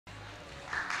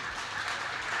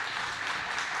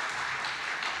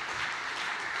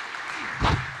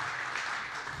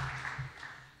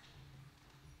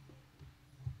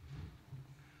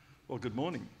Good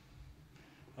morning.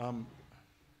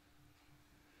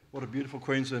 What a beautiful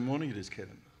Queensland morning it is,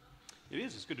 Kevin. It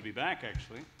is. It's good to be back,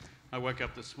 actually. I woke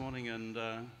up this morning and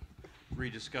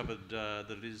rediscovered that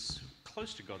it is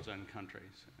close to God's own country.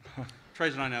 So,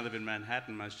 Trace and I now live in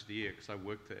Manhattan most of the year because I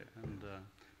work there.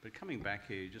 But coming back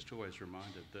here, you're just always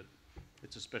reminded that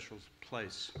it's a special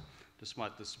place,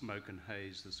 despite the smoke and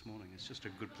haze this morning. It's just a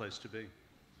good place to be.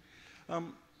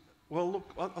 Well,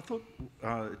 look, I thought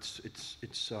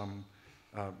it's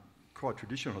quite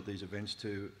traditional at these events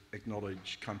to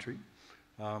acknowledge country,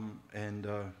 and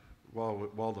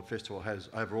while the festival has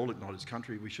overall acknowledged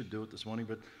country, we should do it this morning.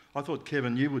 But I thought,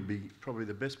 Kevin, you would be probably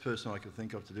the best person I could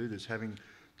think of to do this, having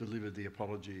delivered the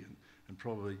apology and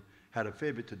probably had a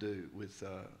fair bit to do with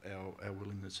our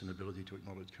willingness and ability to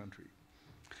acknowledge country.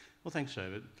 Well, thanks,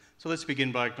 David. So let's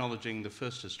begin by acknowledging the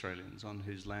first Australians on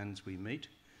whose lands we meet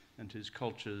and whose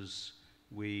cultures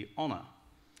we honour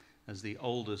as the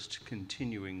oldest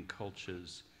continuing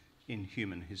cultures in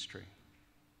human history.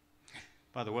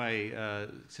 By the way,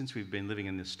 since we've been living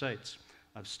in the States,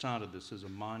 I've started this as a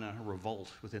minor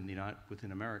revolt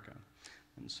within America.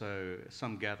 And so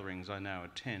some gatherings I now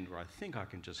attend where I think I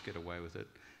can just get away with it,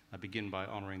 I begin by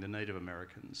honouring the Native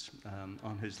Americans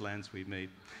on whose lands we meet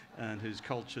and whose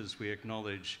cultures we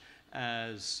acknowledge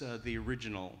as the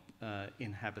original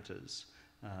inhabitants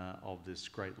of this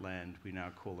great land we now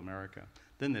call America.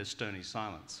 Then there's stony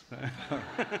silence.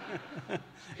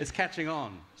 It's catching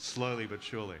on, slowly but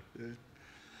surely. Yeah.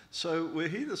 So we're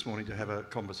here this morning to have a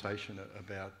conversation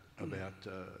about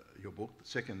your book, the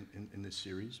second in this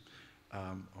series,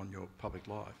 on your public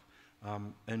life.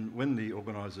 And when the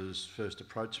organisers first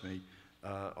approached me,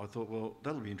 I thought, well,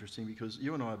 that'll be interesting because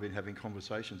you and I have been having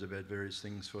conversations about various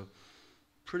things for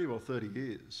pretty well 30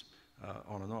 years,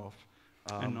 on and off.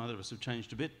 And neither of us have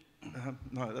changed a bit.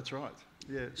 No, that's right.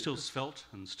 Yeah, still svelte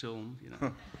and still, you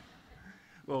know.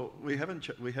 Well, we haven't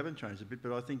changed a bit,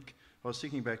 but I think I was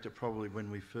thinking back to probably when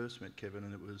we first met, Kevin,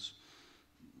 and it was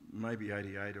maybe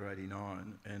 88 or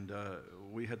 89, and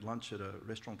we had lunch at a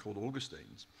restaurant called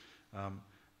Augustine's,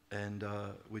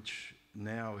 which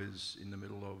now is in the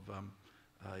middle of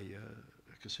a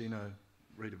casino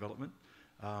redevelopment.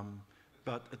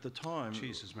 But at the time...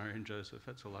 Jesus, Mary and Joseph,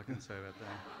 that's all I can say about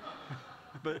that.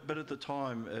 But at the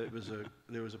time,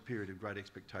 there was a period of great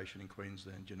expectation in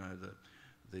Queensland. You know,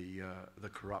 the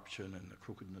corruption and the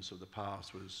crookedness of the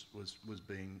past was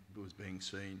being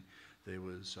seen. There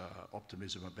was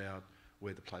optimism about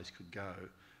where the place could go.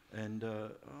 And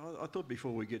I thought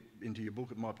before we get into your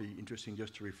book, it might be interesting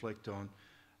just to reflect on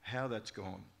how that's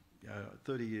gone.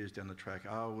 30 years down the track,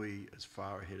 are we as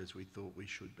far ahead as we thought we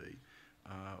should be?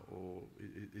 Or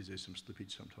is there some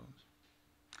slippage sometimes?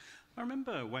 I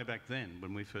remember way back then,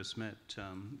 when we first met,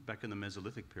 back in the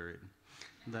Mesolithic period,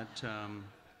 that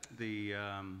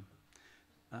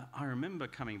I remember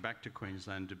coming back to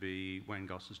Queensland to be Wayne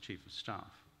Goss's Chief of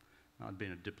Staff. I'd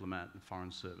been a diplomat in the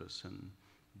Foreign Service, and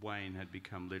Wayne had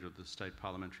become leader of the State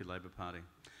Parliamentary Labor Party.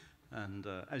 And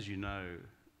as you know,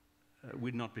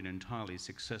 we'd not been entirely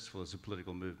successful as a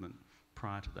political movement.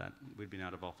 Prior to that, we'd been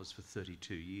out of office for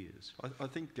 32 years. I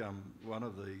think one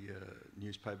of the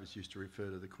newspapers used to refer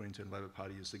to the Queensland Labor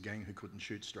Party as the gang who couldn't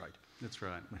shoot straight. That's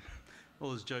right.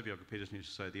 Well, as Joe Bioga-Peterson used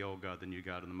to say, the old guard, the new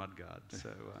guard, and the mud guard.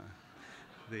 So,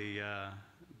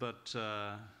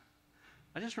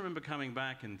 I just remember coming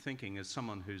back and thinking, as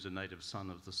someone who's a native son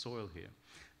of the soil here,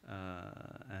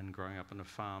 and growing up on a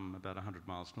farm about 100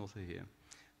 miles north of here,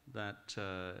 that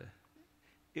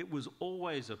it was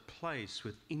always a place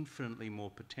with infinitely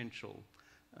more potential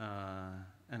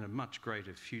and a much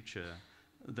greater future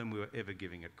than we were ever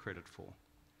giving it credit for.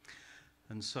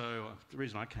 And so the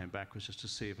reason I came back was just to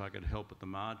see if I could help at the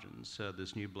margins.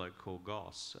 This new bloke called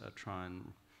Goss try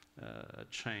and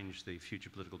change the future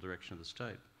political direction of the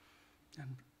state.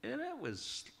 And it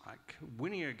was like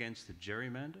winning against the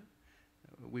gerrymander.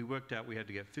 We worked out we had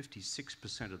to get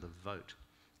 56% of the vote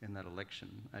in that election,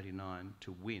 89,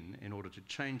 to win in order to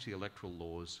change the electoral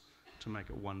laws to make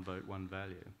it one vote, one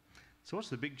value. So what's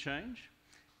the big change?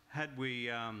 Had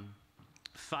we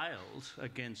failed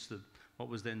against what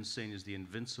was then seen as the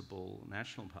invincible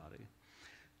National Party,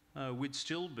 we'd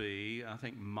still be, I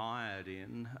think, mired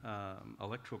in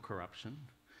electoral corruption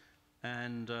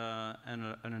and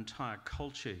an entire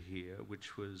culture here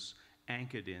which was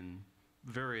anchored in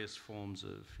various forms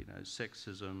of,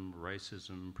 sexism,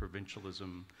 racism,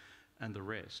 provincialism, and the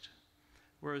rest.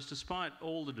 Whereas despite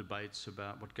all the debates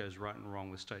about what goes right and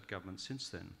wrong with state government since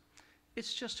then,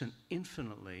 it's just an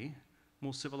infinitely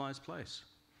more civilised place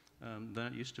than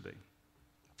it used to be.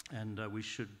 And we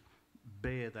should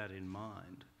bear that in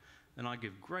mind. And I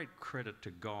give great credit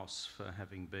to Goss for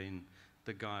having been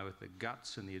the guy with the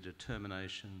guts and the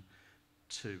determination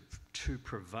to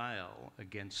prevail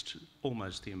against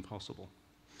almost the impossible.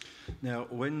 Now,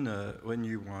 when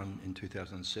you won in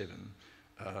 2007,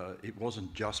 it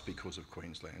wasn't just because of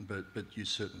Queensland, but you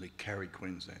certainly carried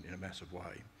Queensland in a massive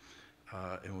way.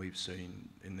 And we've seen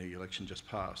in the election just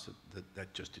passed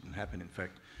that just didn't happen. In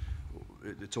fact,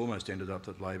 it's almost ended up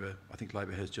that I think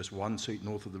Labor has just one seat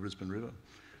north of the Brisbane River.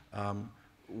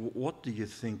 What do you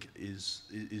think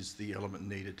is the element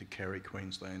needed to carry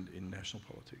Queensland in national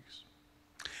politics?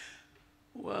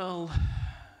 Well,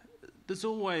 there's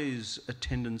always a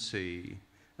tendency,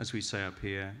 as we say up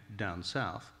here, down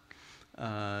south,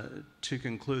 to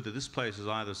conclude that this place is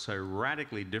either so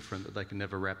radically different that they can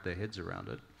never wrap their heads around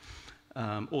it,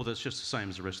 or that it's just the same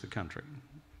as the rest of the country.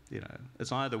 You know,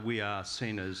 it's either we are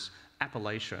seen as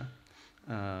Appalachia,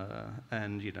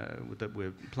 and you know that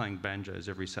we're playing banjos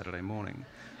every Saturday morning,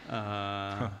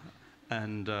 or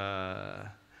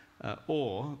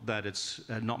that it's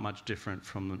not much different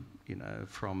from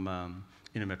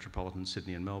inner metropolitan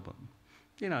Sydney and Melbourne.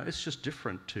 You know, it's just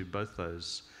different to both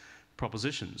those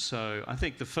propositions. So I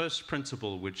think the first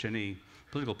principle which any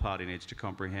political party needs to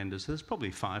comprehend is there's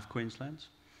probably 5 Queenslands.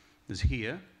 There's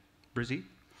here, Brizzy,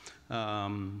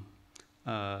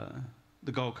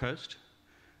 the Gold Coast,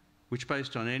 which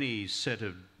based on any set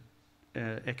of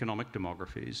economic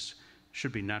demographies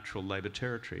should be natural Labor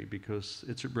territory because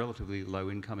it's a relatively low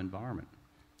income environment.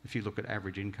 If you look at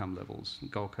average income levels,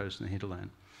 Gold Coast and the hinterland.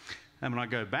 And when I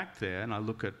go back there and I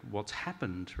look at what's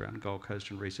happened around Gold Coast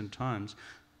in recent times,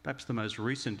 perhaps the most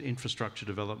recent infrastructure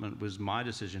development was my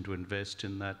decision to invest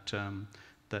in that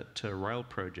rail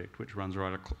project, which runs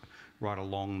right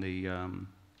along the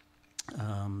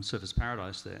Surfers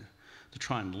Paradise there, to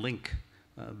try and link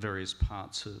various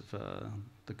parts of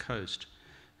the coast,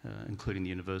 including the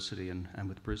university and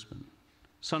with Brisbane.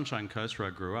 Sunshine Coast, where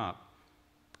I grew up,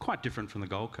 quite different from the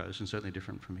Gold Coast and certainly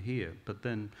different from here, but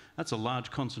then that's a large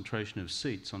concentration of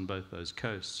seats on both those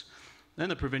coasts. Then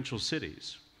the provincial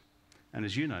cities, and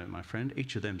as you know, my friend,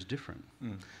 each of them's different.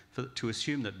 To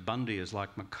assume that Bundy is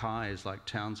like Mackay, is like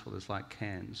Townsville, is like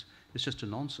Cairns, it's just a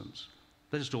nonsense.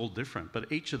 They're just all different,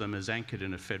 but each of them is anchored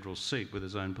in a federal seat with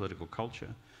its own political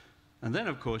culture. And then,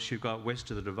 of course, you've got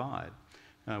west of the divide,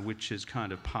 which is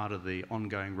kind of part of the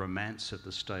ongoing romance of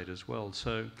the state as well.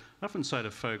 So I often say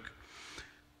to folk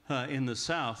in the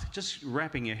south, just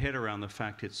wrapping your head around the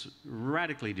fact it's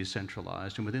radically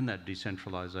decentralised, and within that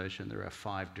decentralisation there are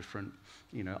 5 different,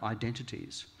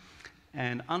 identities.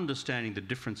 And understanding the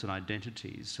difference in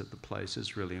identities of the place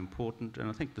is really important. And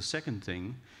I think the second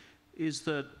thing is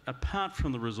that apart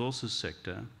from the resources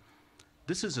sector,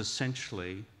 this is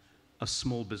essentially a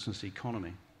small business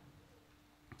economy.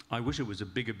 I wish it was a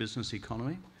bigger business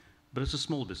economy, but it's a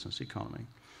small business economy.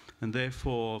 And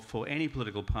therefore, for any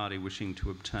political party wishing to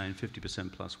obtain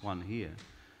 50% plus 1 here,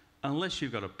 unless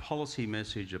you've got a policy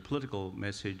message, a political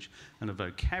message, and a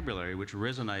vocabulary which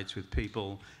resonates with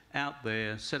people out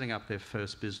there setting up their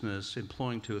first business,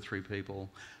 employing 2 or 3 people,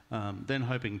 then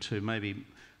hoping to maybe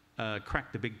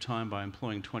crack the big time by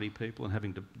employing 20 people and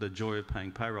having the joy of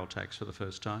paying payroll tax for the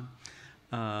first time,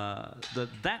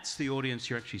 that's the audience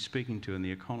you're actually speaking to in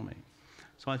the economy.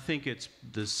 So I think it's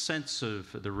the sense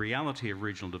of the reality of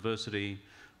regional diversity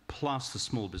plus the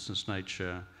small business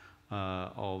nature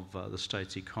of the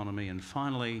state's economy. And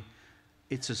finally,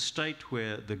 it's a state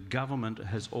where the government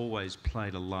has always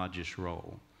played a largish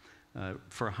role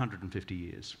for 150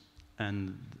 years.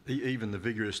 And even the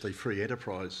vigorously free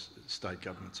enterprise state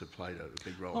governments have played a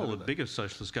big role. Oh, the biggest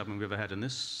socialist government we've ever had in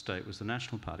this state was the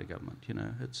National Party government.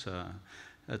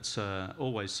 It's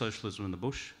always socialism in the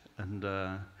bush, and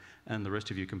the rest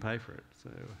of you can pay for it.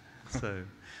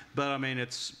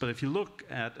 But if you look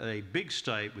at a big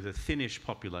state with a thinnish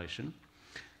population,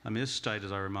 this state,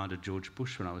 as I reminded George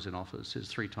Bush when I was in office, is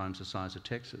 3 times the size of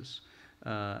Texas,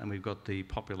 and we've got the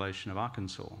population of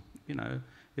Arkansas.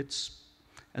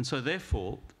 And so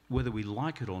therefore, whether we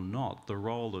like it or not, the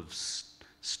role of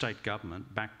state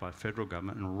government backed by federal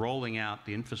government and rolling out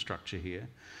the infrastructure here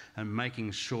and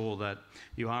making sure that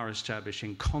you are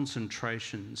establishing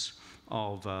concentrations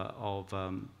of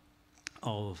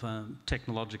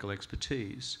technological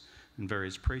expertise in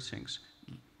various precincts.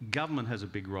 Government has a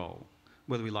big role,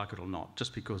 whether we like it or not,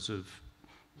 just because of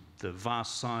the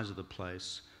vast size of the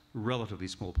place, relatively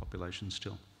small population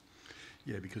still.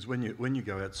 Yeah, because when you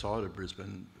go outside of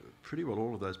Brisbane, pretty well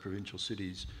all of those provincial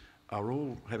cities are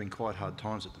all having quite hard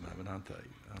times at the moment, aren't they?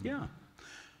 Yeah.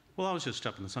 Well, I was just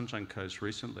up in the Sunshine Coast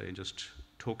recently and just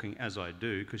talking, as I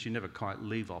do, because you never quite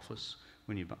leave office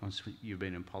when you've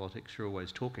been in politics. You're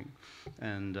always talking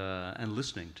and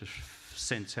listening to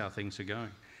sense how things are going.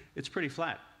 It's pretty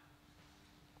flat.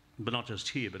 but not just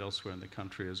here, but elsewhere in the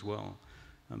country as well.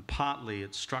 And partly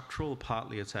it's structural,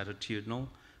 partly it's attitudinal,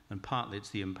 and partly it's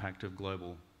the impact of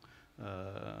global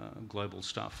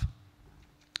stuff.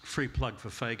 Free plug for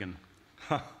Fagan.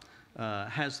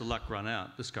 Has the luck run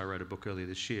out? This guy wrote a book earlier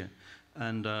this year,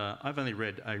 and I've only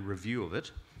read a review of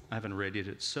it. I haven't read it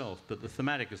itself, but the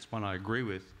thematic is one I agree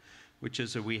with, which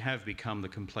is that we have become the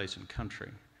complacent country.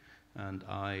 And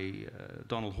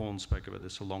Donald Horne spoke about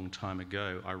this a long time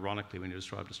ago, ironically, when he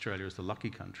described Australia as the lucky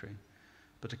country.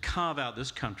 But to carve out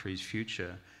this country's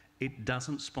future, it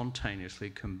doesn't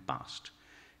spontaneously combust.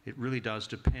 It really does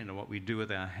depend on what we do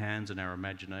with our hands and our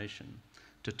imagination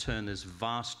to turn this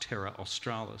vast terra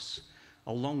australis,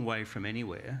 a long way from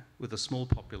anywhere, with a small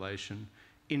population,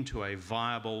 into a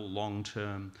viable,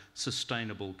 long-term,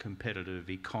 sustainable, competitive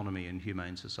economy and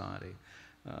humane society.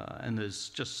 And there's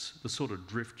just the sort of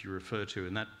drift you refer to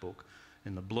in that book,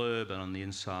 in the blurb and on the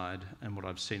inside, and what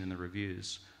I've seen in the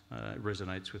reviews,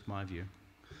 resonates with my view.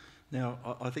 Now,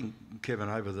 I think, Kevin,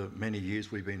 over the many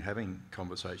years we've been having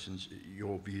conversations,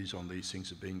 your views on these things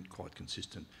have been quite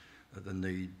consistent. The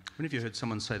need... When have you heard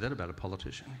someone say that about a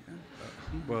politician?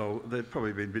 Well, there've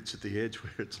probably been bits at the edge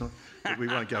where it's not... we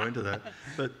won't go into that.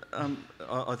 But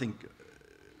I think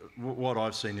what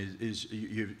I've seen is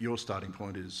your starting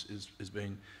point is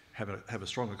being have a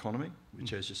strong economy,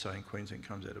 which, as you say, in Queensland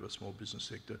comes out of a small business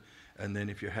sector, and then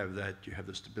if you have that, you have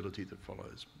the stability that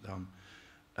follows.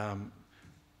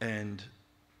 And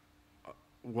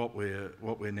what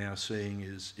we're now seeing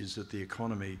is that the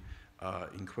economy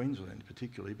in Queensland,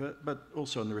 particularly, but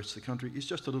also in the rest of the country, is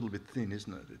just a little bit thin,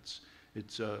 isn't it?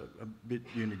 It's a bit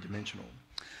unidimensional.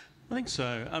 I think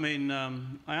so. I mean,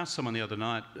 I asked someone the other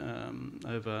night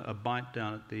over a bite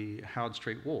down at the Howard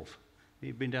Street Wharf. Have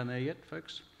you been down there yet,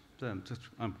 folks?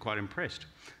 I'm quite impressed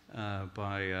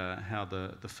by how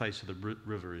the face of the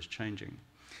river is changing.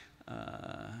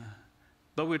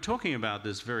 But we're talking about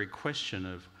this very question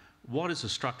of what is the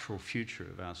structural future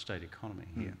of our state economy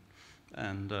here?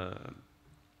 And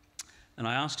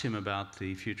I asked him about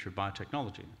the future of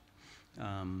biotechnology.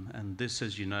 And this,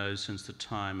 as you know, since the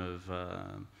time of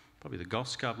probably the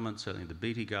Goss government, certainly the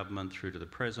Beattie government, through to the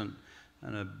present,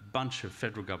 and a bunch of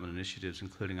federal government initiatives,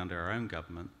 including under our own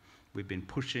government, we've been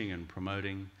pushing and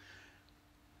promoting.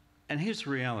 And here's the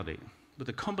reality. With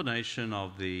the combination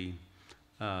of the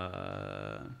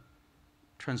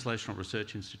Translational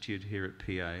Research Institute here at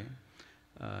PA,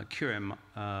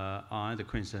 QMI, the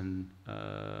Queensland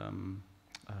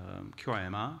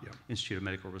QIMR, yep. Institute of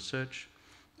Medical Research,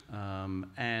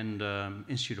 and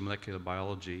Institute of Molecular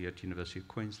Biology at University of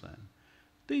Queensland.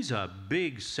 These are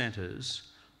big centres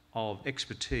of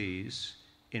expertise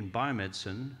in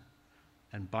biomedicine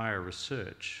and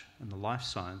bioresearch and the life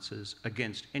sciences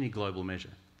against any global measure.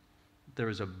 There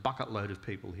is a bucket load of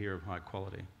people here of high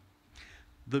quality.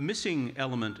 The missing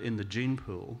element in the gene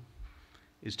pool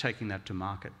is taking that to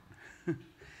market.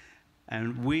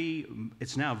 And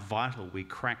it's now vital we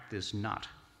crack this nut,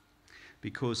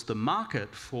 because the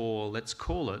market for, let's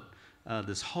call it,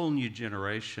 this whole new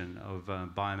generation of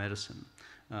biomedicine,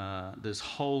 this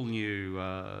whole new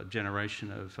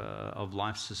generation of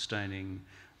life-sustaining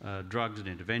drugs and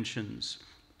interventions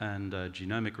and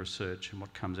genomic research and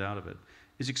what comes out of it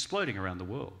is exploding around the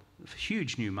world.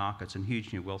 Huge new markets and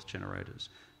huge new wealth generators,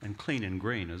 and clean and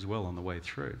green as well on the way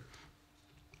through.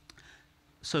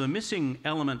 So the missing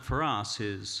element for us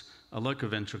is a local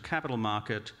venture capital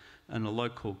market and a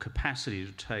local capacity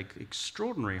to take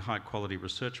extraordinary high-quality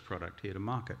research product here to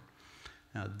market.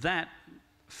 Now that,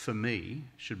 for me,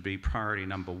 should be priority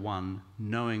number one,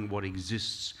 knowing what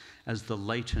exists as the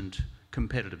latent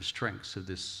competitive strengths of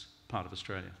this part of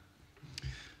Australia.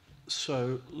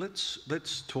 So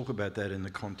let's talk about that in the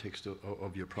context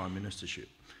of your Prime Ministership.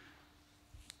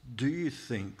 Do you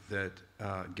think that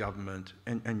government,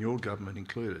 and your government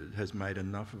included, has made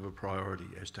enough of a priority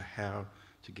as to how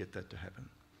to get that to happen?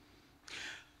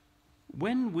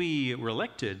 When we were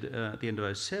elected at the end of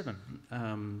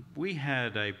 2007, we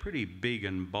had a pretty big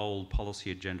and bold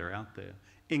policy agenda out there,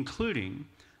 including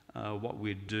what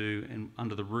we'd do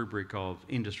under the rubric of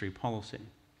industry policy.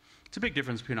 It's a big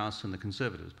difference between us and the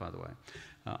Conservatives, by the way.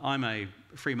 I'm a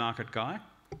free market guy.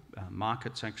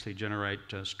 Markets actually generate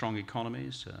strong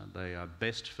economies. They are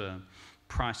best for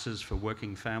prices for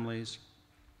working families.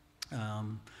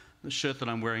 The shirt that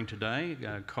I'm wearing today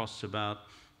costs about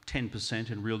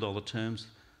 10% in real dollar terms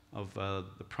of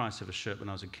the price of a shirt when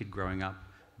I was a kid growing up,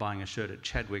 buying a shirt at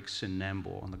Chadwick's in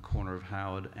Nambour on the corner of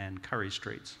Howard and Curry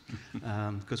Streets,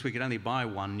 because we could only buy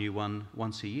one new one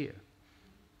once a year,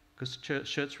 because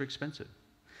shirts were expensive.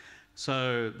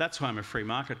 So that's why I'm a free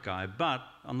market guy. But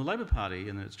on the Labor Party,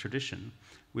 in its tradition,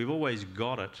 we've always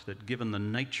got it that given the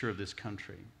nature of this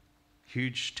country,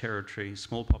 huge territory,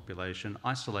 small population,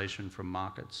 isolation from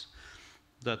markets,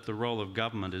 that the role of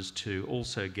government is to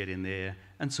also get in there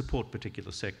and support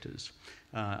particular sectors,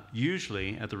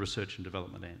 usually at the research and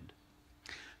development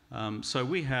end. So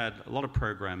we had a lot of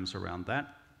programs around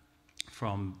that,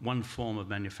 from one form of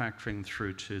manufacturing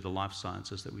through to the life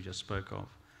sciences that we just spoke of.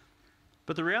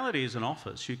 But the reality is, in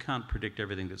office, you can't predict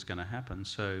everything that's going to happen.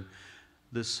 So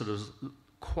this sort of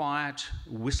quiet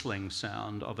whistling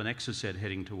sound of an exocet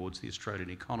heading towards the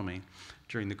Australian economy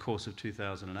during the course of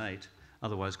 2008,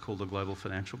 otherwise called the global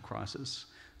financial crisis,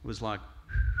 was like,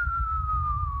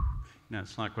 you know,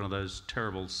 it's like one of those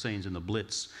terrible scenes in the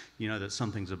Blitz, you know that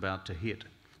something's about to hit.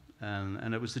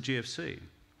 And it was the GFC.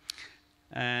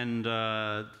 And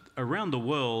around the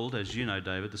world, as you know,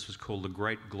 David, this was called the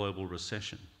Great Global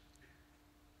Recession,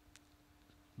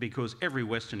 because every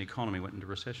Western economy went into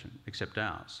recession, except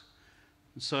ours.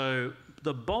 So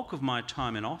the bulk of my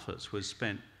time in office was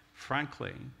spent,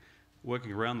 frankly,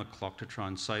 working around the clock to try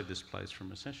and save this place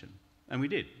from recession. And we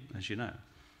did, as you know.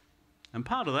 And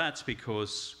part of that's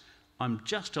because I'm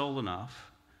just old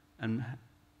enough and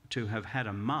to have had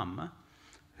a mum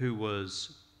who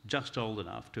was just old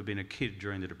enough to have been a kid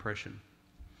during the Depression.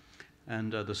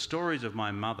 And the stories of my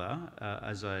mother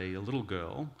as a little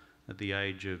girl at the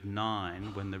age of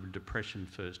 9 when the Depression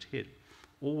first hit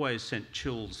always sent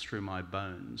chills through my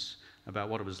bones about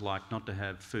what it was like not to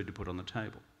have food to put on the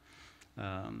table.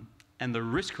 And the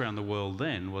risk around the world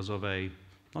then was of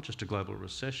not just a global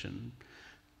recession,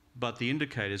 but the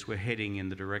indicators were heading in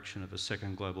the direction of a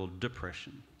second global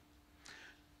depression.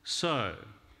 So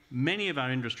many of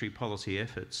our industry policy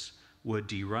efforts were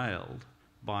derailed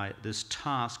by this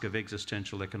task of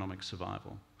existential economic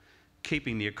survival,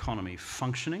 keeping the economy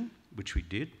functioning, which we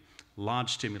did,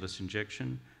 large stimulus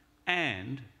injection,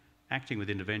 and acting with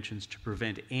interventions to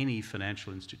prevent any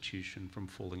financial institution from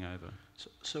falling over.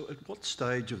 So at what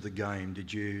stage of the game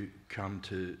did you come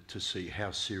to see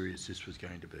how serious this was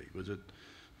going to be? Was it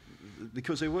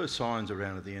because there were signs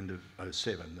around at the end of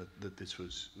 2007 that this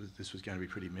was going to be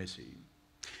pretty messy?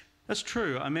 That's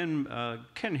true. I mean,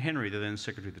 Ken Henry, the then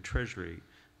Secretary of the Treasury,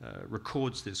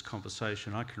 records this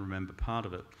conversation. I can remember part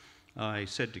of it. I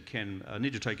said to Ken, I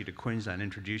need to take you to Queensland and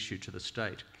introduce you to the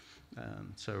state.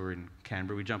 So we're in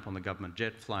Canberra, we jump on the government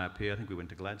jet, fly up here, I think we went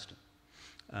to Gladstone.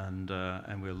 And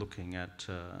we're looking at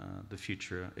the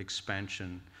future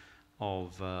expansion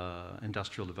of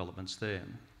industrial developments there,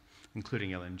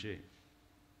 including LNG.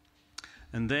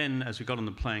 And then as we got on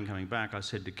the plane coming back, I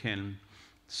said to Ken,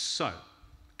 so,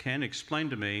 Ken, explain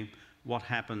to me what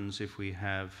happens if we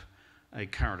have a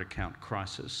current account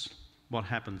crisis. What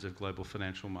happens if global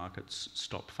financial markets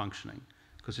stop functioning?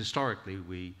 Because historically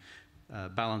we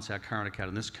balance our current account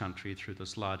in this country through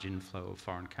this large inflow of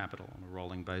foreign capital on a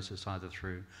rolling basis, either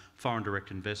through foreign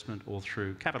direct investment or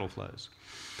through capital flows.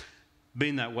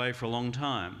 Been that way for a long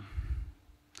time.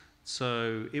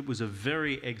 So it was a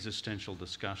very existential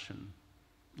discussion,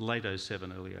 late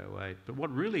 2007, early 2008. But what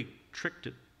really flipped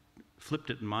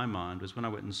it in my mind was when I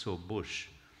went and saw Bush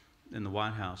in the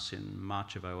White House in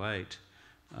March of 2008.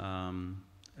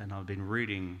 And I've been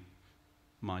reading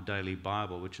my daily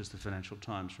Bible, which is the Financial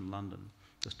Times from London,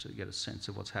 just to get a sense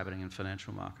of what's happening in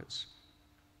financial markets.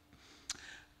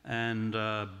 And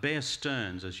Bear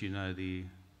Stearns, as you know, the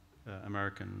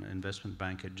American investment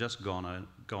bank, had just gone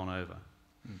over.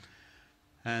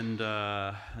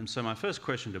 And so my first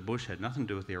question to Bush had nothing to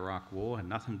do with the Iraq War, had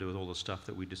nothing to do with all the stuff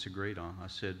that we disagreed on. I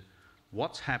said,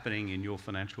 what's happening in your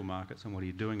financial markets and what are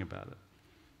you doing about it?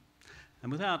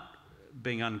 And without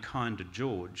being unkind to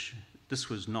George, this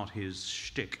was not his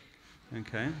shtick,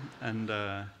 okay? And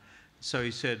so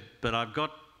he said, but I've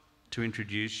got to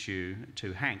introduce you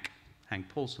to Hank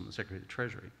Paulson, the Secretary of the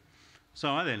Treasury. So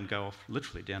I then go off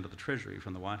literally down to the Treasury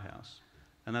from the White House.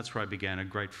 And that's where I began a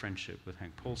great friendship with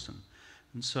Hank Paulson.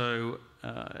 And so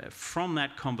from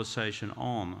that conversation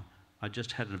on, I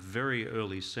just had a very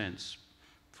early sense,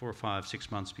 4 or 5,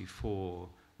 6 months before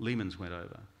Lehman's went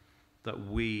over, that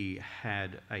we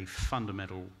had a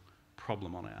fundamental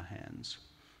problem on our hands.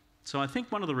 So I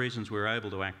think one of the reasons we were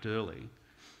able to act early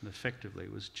and effectively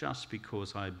was just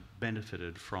because I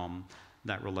benefited from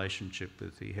that relationship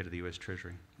with the head of the US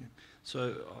Treasury. Yeah.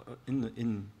 So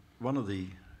in one of the,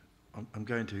 I'm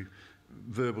going to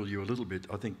verbal you a little bit.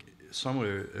 I think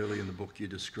somewhere early in the book you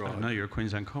described... I know you're a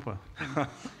Queensland copper.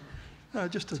 No,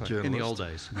 just a journalist. In the old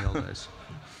days,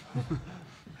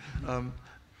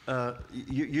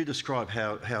 You describe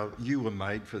how you were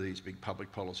made for these big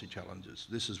public policy challenges.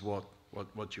 This is what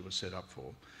you were set up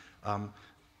for.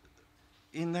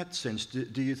 in that sense,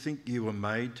 do you think you were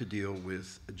made to deal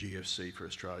with a GFC for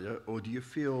Australia, or do you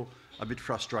feel a bit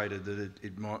frustrated that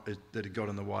it got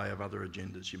in the way of other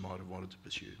agendas you might have wanted to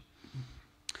pursue?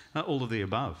 All of the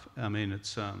above. I mean,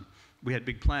 we had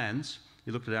big plans.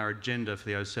 You looked at our agenda for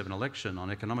the 2007 election on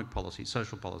economic policy,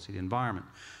 social policy, the environment,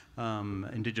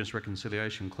 Indigenous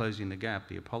reconciliation, closing the gap,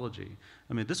 the apology.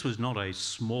 I mean, this was not a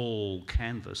small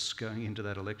canvas going into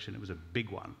that election. It was a big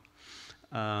one.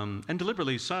 And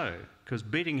deliberately so, because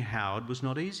beating Howard was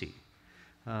not easy.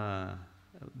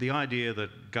 The idea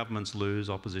that governments lose,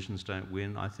 oppositions don't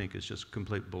win, I think is just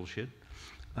complete bullshit.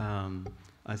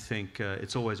 I think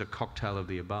it's always a cocktail of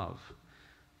the above.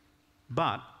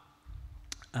 But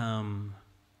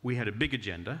we had a big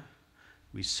agenda.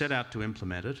 We set out to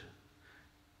implement it.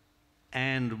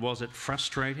 And was it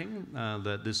frustrating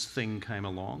that this thing came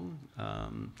along,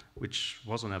 which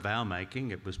wasn't of our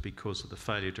making? It was because of the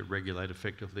failure to regulate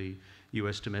effectively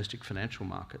US domestic financial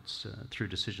markets through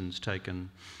decisions taken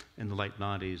in the late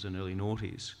 90s and early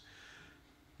noughties.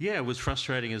 Yeah, it was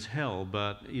frustrating as hell,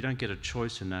 but you don't get a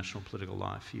choice in national political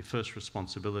life. Your first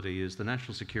responsibility is the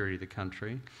national security of the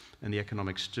country and the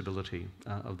economic stability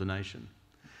of the nation.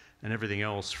 And everything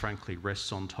else, frankly,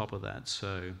 rests on top of that.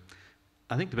 So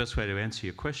I think the best way to answer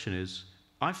your question is,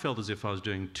 I felt as if I was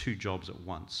doing two jobs at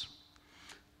once.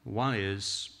 One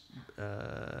is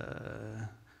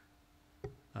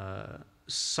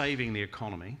saving the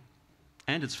economy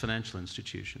and its financial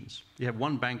institutions. You have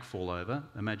one bank fall over,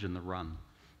 imagine the run.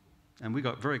 And we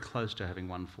got very close to having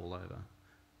one fall over,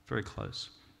 very close.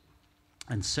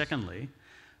 And secondly,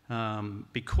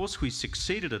 because we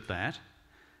succeeded at that,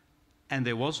 and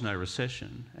there was no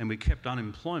recession, and we kept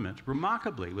unemployment,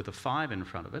 remarkably, with a 5 in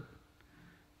front of it.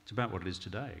 It's about what it is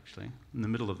today, actually, in the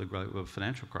middle of the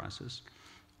financial crisis.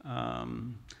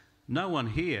 No one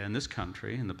here in this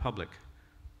country, in the public,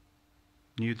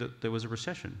 knew that there was a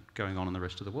recession going on in the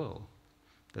rest of the world.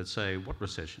 They'd say, what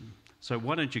recession? So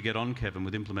why don't you get on, Kevin,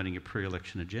 with implementing your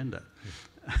pre-election agenda?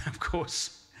 Yeah. Of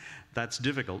course, that's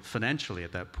difficult financially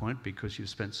at that point because you've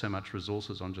spent so much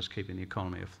resources on just keeping the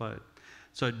economy afloat.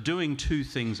 So doing two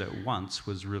things at once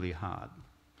was really hard.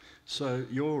 So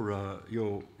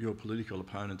your political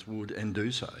opponents would and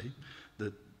do say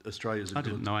that Australia's... I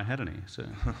didn't know I had any, so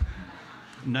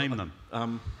name them.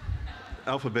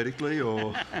 Alphabetically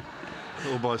or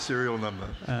by serial number?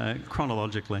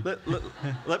 Chronologically.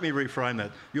 Let me reframe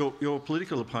that. Your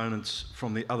political opponents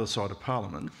from the other side of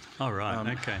Parliament... Oh,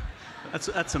 right, okay.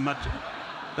 That's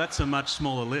a much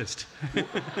smaller list.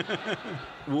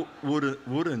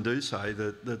 would and do say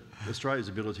that Australia's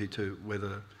ability to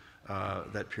weather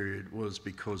that period was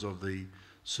because of the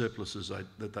surpluses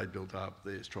that they built up,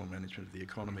 their strong management of the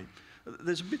economy.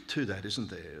 There's a bit to that, isn't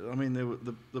there? I mean,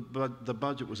 the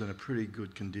budget was in a pretty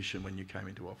good condition when you came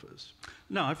into office.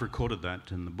 No, I've recorded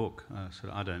that in the book. So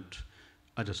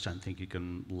I just don't think you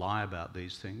can lie about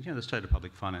these things. You know, the state of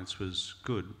public finance was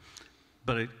good,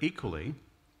 but equally,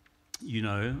 you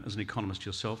know, as an economist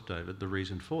yourself, David, the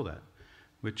reason for that,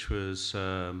 which was,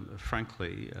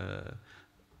 frankly,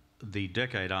 the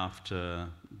decade after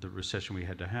the recession we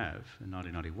had to have in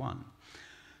 1991.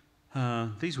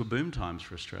 These were boom times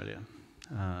for Australia.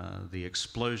 The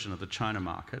explosion of the China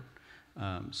market.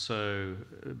 So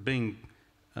being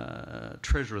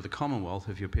Treasurer of the Commonwealth,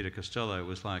 if you're Peter Costello,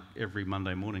 was like every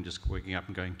Monday morning just waking up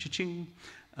and going cha-ching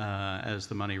as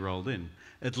the money rolled in,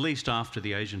 at least after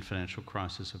the Asian financial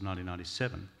crisis of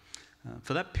 1997.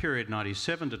 For that period,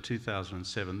 1997 to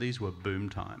 2007, these were boom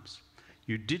times.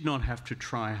 You did not have to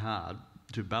try hard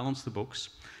to balance the books.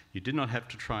 You did not have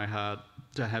to try hard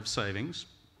to have savings.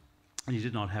 And you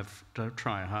did not have to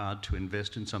try hard to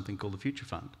invest in something called the Future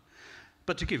Fund.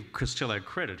 But to give Costello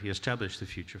credit, he established the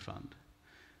Future Fund.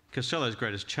 Costello's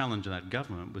greatest challenge in that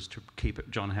government was to keep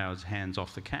John Howard's hands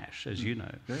off the cash, as you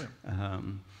know. Yeah.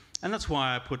 And that's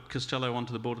why I put Costello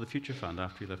onto the board of the Future Fund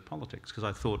after he left politics, because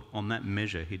I thought on that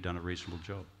measure he'd done a reasonable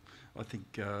job. I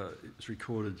think it's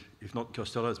recorded, if not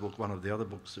Costello's book, one of the other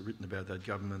books that written about that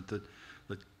government, that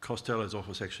Costello's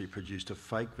office actually produced a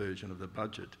fake version of the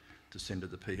budget to send to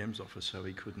the PM's office, so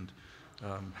he couldn't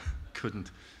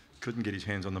get his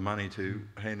hands on the money to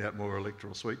hand out more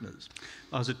electoral sweeteners.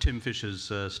 I was at Tim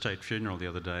Fisher's state funeral the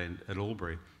other day at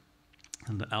Albury,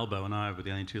 and Albo and I were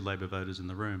the only two Labor voters in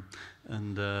the room,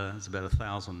 and there's about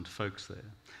 1,000 folks there.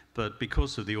 But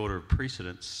because of the order of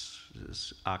precedence,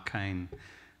 this arcane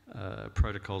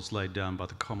protocols laid down by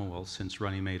the Commonwealth since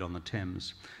Runnymede on the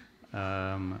Thames,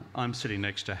 I'm sitting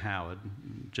next to Howard,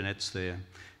 Jeanette's there,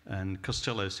 and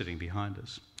Costello's sitting behind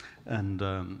us. And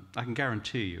I can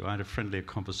guarantee you I had a friendlier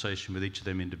conversation with each of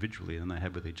them individually than they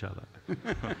had with each other.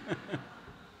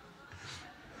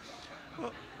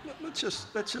 Well,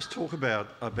 let's just talk about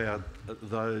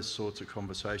those sorts of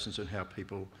conversations and how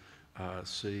people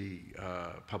see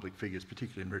public figures,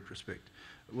 particularly in retrospect.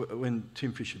 When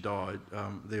Tim Fischer died,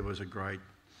 there was a great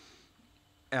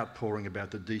outpouring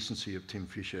about the decency of Tim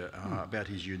Fischer, about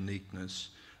his uniqueness.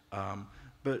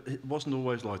 But it wasn't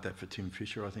always like that for Tim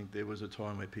Fischer. I think there was a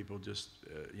time where people just,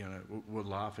 were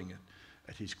laughing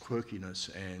at his quirkiness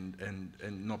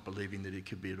and not believing that he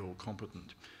could be at all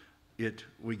competent. Yet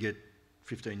we get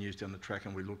 15 years down the track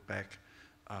and we look back,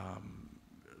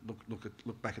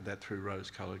 look back at that through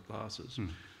rose-coloured glasses.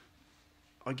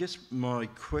 I guess my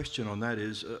question on that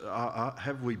is,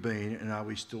 have we been and are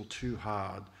we still too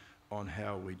hard on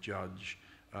how we judge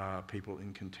people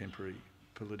in contemporary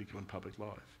political and public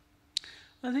life?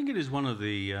 I think it is one of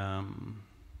the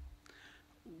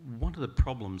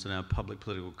problems in our public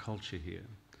political culture here,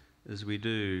 is we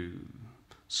do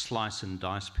slice and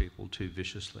dice people too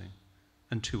viciously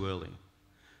and too early.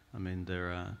 I mean,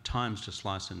 there are times to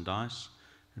slice and dice.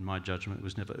 In my judgment, it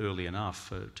was never early enough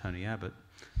for Tony Abbott.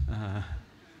 And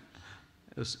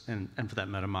for that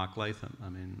matter, Mark Latham. I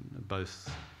mean, both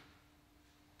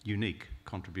unique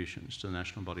contributions to the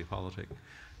national body politic.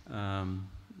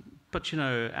 But,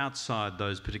 outside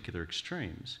those particular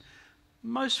extremes,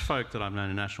 most folk that I've known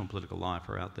in national political life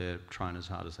are out there trying as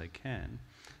hard as they can,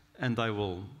 and they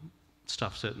will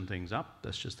stuff certain things up.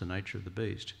 That's just the nature of the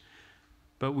beast.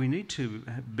 But we need to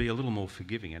be a little more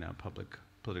forgiving in our public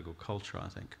political culture, I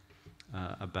think,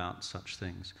 about such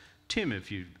things. Tim, as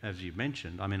you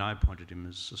mentioned, I mean, I appointed him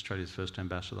as Australia's first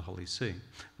ambassador to the Holy See,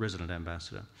 resident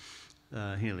ambassador.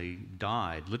 He nearly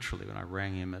died, literally, when I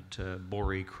rang him at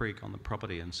Boree Creek on the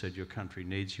property and said, "Your country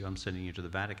needs you, I'm sending you to the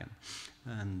Vatican."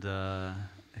 And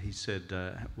he said,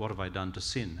 "What have I done to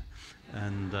sin?"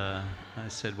 And I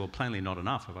said, "Well, plainly not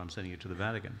enough if I'm sending you to the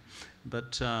Vatican."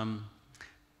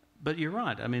 But you're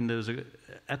right. I mean,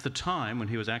 at the time when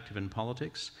he was active in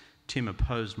politics, Tim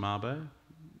opposed Mabo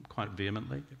quite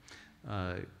vehemently.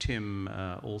 Tim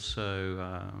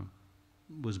also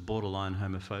was borderline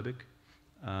homophobic.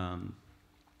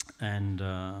 And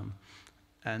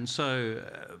so,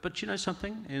 but you know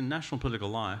something? In national political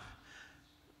life,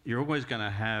 you're always going to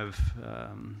have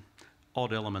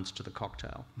odd elements to the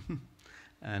cocktail.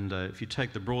 And if you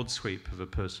take the broad sweep of a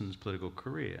person's political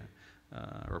career,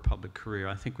 or a public career,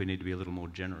 I think we need to be a little more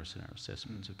generous in our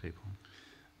assessments of people.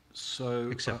 So,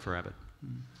 except for Abbott.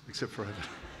 Except for Abbott.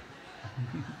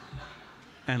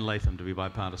 And Latham to be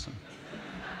bipartisan.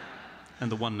 And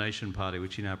the One Nation Party,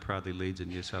 which he now proudly leads in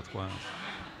New South Wales.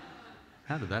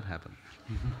 How did that happen?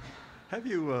 Have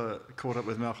you caught up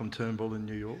with Malcolm Turnbull in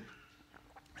New York?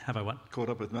 Have I what? Caught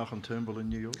up with Malcolm Turnbull in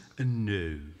New York?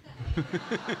 No.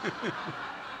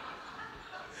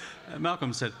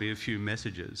 Malcolm sent me a few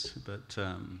messages, but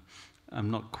I'm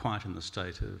not quite in the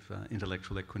state of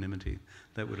intellectual equanimity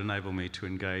that would enable me to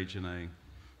engage in a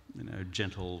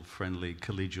gentle, friendly,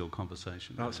 collegial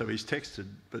conversation. Oh, so he's texted,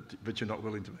 but you're not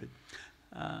willing to meet?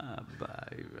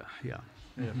 Yeah.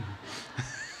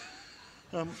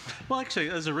 Well, actually,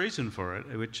 there's a reason for it,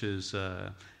 which is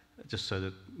just so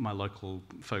that my local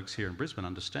folks here in Brisbane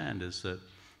understand, is that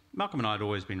Malcolm and I had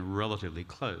always been relatively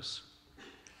close,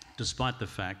 despite the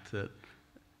fact that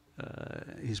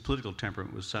his political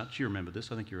temperament was such. You remember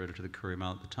this, I think you wrote it to the Courier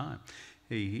Mail at the time.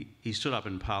 He stood up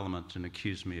in Parliament and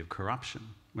accused me of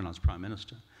corruption when I was Prime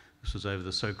Minister. This was over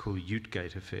the so-called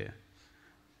Utegate affair.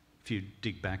 If you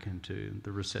dig back into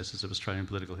the recesses of Australian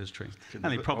political history.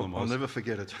 And the problem was... I'll never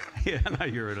forget it. Yeah, I know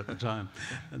you were at the time.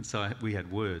 And so we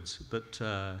had words. But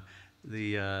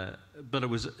it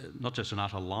was not just an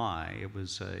utter lie, it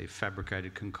was a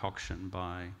fabricated concoction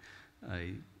by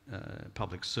a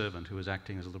public servant who was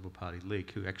acting as a Liberal Party leak,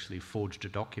 who actually forged a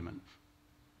document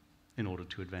in order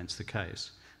to advance the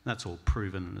case. And that's all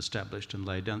proven and established and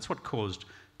laid down. It's what caused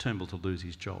Turnbull to lose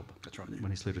his job. That's right, yeah.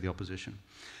 When he slid to the opposition.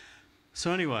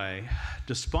 So anyway,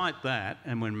 despite that,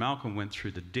 and when Malcolm went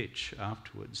through the ditch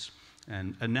afterwards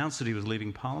and announced that he was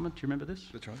leaving Parliament, do you remember this?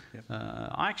 That's right, yeah.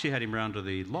 I actually had him round to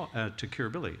to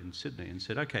Kirribilli in Sydney and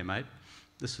said, "Okay, mate,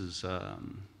 this is,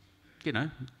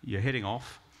 you're heading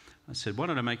off." I said, "Why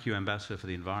don't I make you ambassador for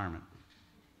the environment?"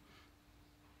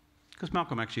 Because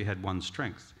Malcolm actually had one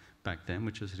strength back then,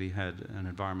 which is that he had an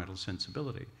environmental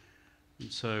sensibility.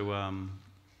 And so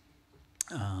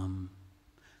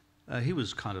he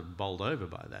was kind of bowled over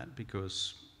by that,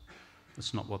 because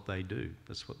that's not what they do.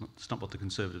 It's not what the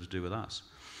Conservatives do with us.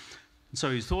 And so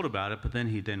he thought about it, but then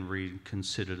he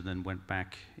reconsidered and then went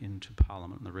back into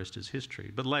Parliament, and the rest is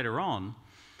history. But later on,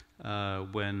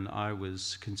 when I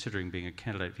was considering being a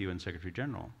candidate for UN Secretary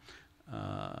General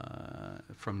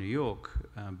from New York,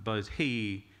 both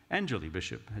he and Julie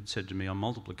Bishop had said to me on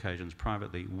multiple occasions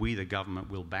privately, we the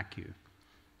government will back you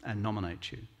and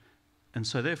nominate you. And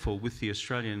so therefore, with the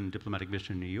Australian Diplomatic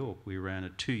Mission in New York, we ran a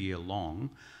 2-year-long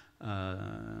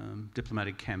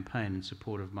diplomatic campaign in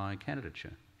support of my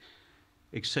candidature.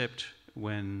 Except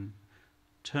when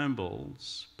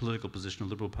Turnbull's political position of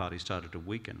the Liberal Party started to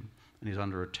weaken, and he's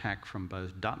under attack from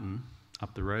both Dutton,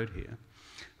 up the road here,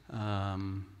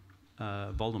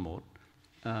 Voldemort,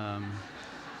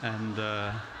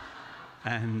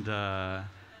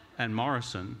 and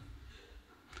Morrison.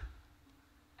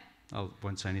 I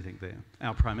won't say anything there.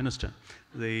 Our Prime Minister,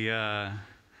 he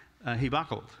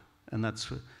buckled, and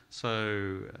that's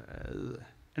so.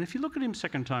 And if you look at him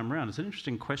second time round, it's an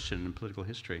interesting question in political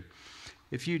history.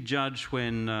 If you judge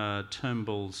when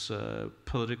Turnbull's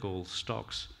political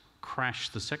stocks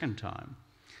crashed the second time,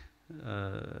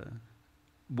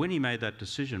 when he made that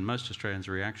decision, most Australians'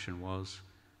 reaction was,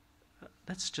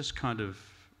 that's just kind of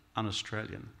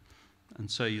un-Australian. And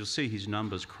so you'll see his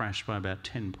numbers crashed by about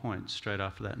 10 points straight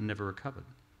after that and never recovered.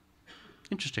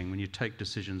 Interesting, when you take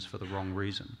decisions for the wrong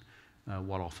reason,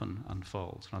 what often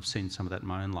unfolds. And I've seen some of that in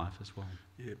my own life as well.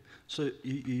 Yeah. So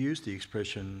you used the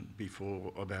expression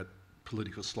before about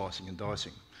political slicing and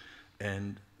dicing,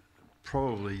 and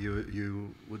probably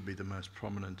you would be the most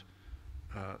prominent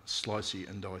slicey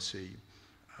and dicey.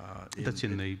 That's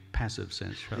in the passive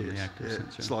sense rather than the active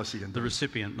sense. Yeah. Slicey and the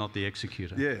recipient, not the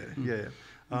executor. Yeah.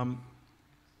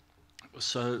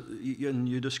 So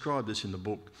you describe this in the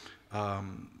book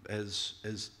as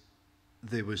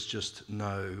there was just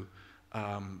no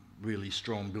really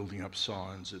strong building up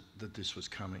signs that this was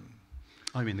coming.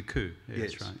 I mean the coup. Yeah,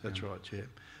 yes, that's right. That's right.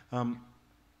 Yeah.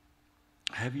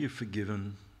 Have you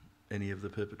forgiven any of the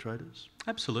perpetrators?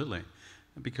 Absolutely,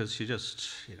 because you just,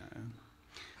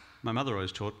 my mother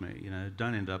always taught me,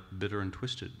 don't end up bitter and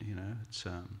twisted. It's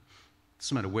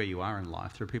no matter where you are in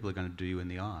life, there are people who are going to do you in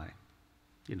the eye.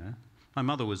 My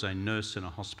mother was a nurse in a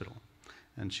hospital,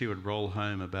 and she would roll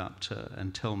home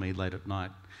and tell me late at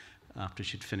night, after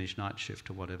she'd finished night shift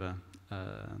or whatever,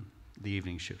 the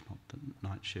evening shift, not the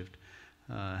night shift,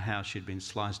 how she'd been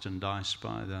sliced and diced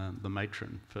by the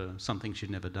matron for something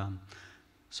she'd never done.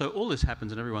 So all this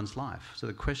happens in everyone's life. So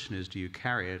the question is, do you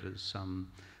carry it as some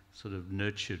sort of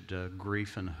nurtured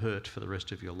grief and hurt for the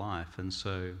rest of your life, and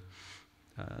so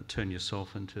turn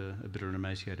yourself into a bitter and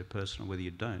emaciated person, or whether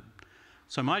you don't?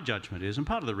 So my judgment is, and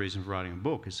part of the reason for writing a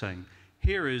book is saying,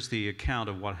 here is the account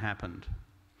of what happened.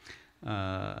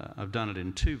 I've done it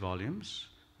in 2 volumes.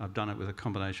 I've done it with a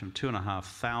combination of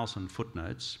 2,500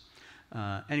 footnotes.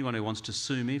 Anyone who wants to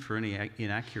sue me for any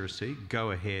inaccuracy,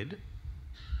 go ahead.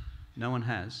 No one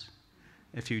has.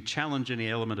 If you challenge any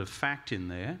element of fact in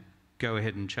there, go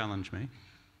ahead and challenge me.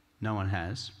 No one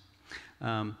has.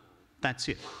 That's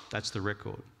it. That's the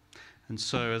record. And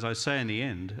so, as I say in the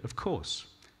end, of course,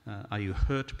 are you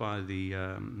hurt by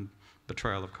the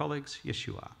betrayal of colleagues? Yes,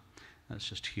 you are. That's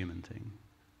just a human thing.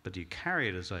 But do you carry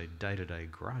it as a day-to-day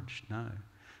grudge? No.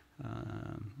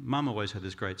 Mum always had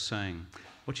this great saying,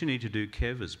 what you need to do,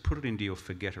 Kev, is put it into your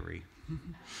forgettery.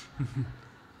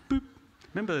 Boop.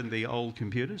 Remember the old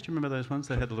computers? Do you remember those ones?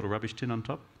 They had the little rubbish tin on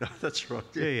top? That's right.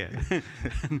 Yeah.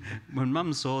 And when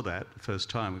Mum saw that the first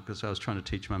time, because I was trying to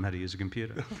teach Mum how to use a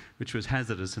computer, which was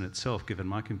hazardous in itself given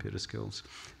my computer skills,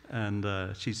 and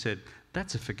she said,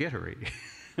 that's a forgettery.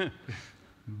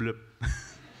 Blip.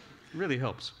 Really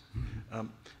helps.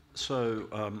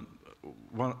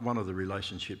 One of the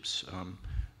relationships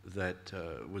that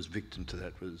was victim to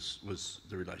that was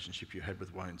the relationship you had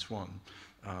with Wayne Swan.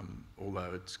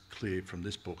 Although it's clear from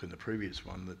this book and the previous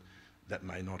one that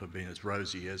may not have been as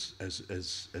rosy as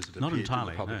it not appeared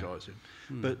entirely, to the public no. eyes.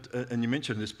 But and you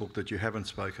mentioned in this book that you haven't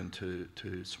spoken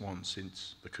to Swan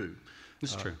since the coup.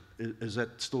 That's true. Is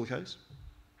that still the case?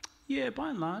 Yeah, by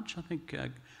and large, I think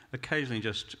occasionally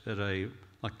just at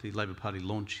like the Labor Party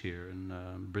launch here in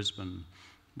Brisbane,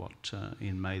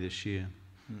 in May this year.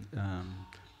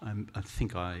 I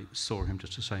think I saw him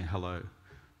just to say hello,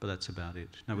 but that's about it.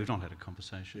 No, we've not had a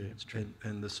conversation. Yeah. That's true.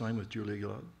 And the same with Julia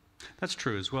Gillard? That's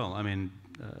true as well. I mean,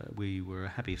 we were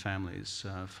happy families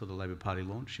for the Labor Party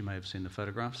launch. You may have seen the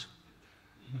photographs.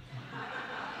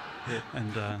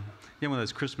 And one of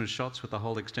those Christmas shots with the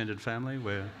whole extended family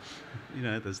where,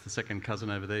 there's the second cousin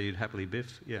over there you'd happily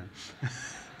biff. Yeah.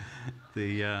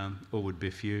 Or would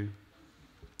biff you.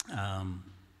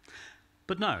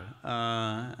 But no,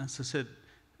 as I said,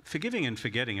 forgiving and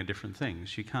forgetting are different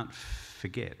things. You can't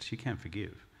forget, you can't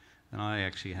forgive. And I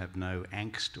actually have no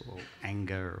angst or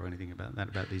anger or anything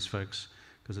about these folks,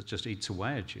 because it just eats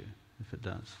away at you if it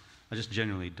does. I just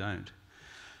genuinely don't.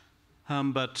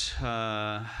 But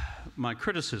my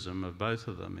criticism of both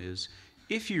of them is,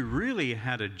 if you really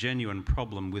had a genuine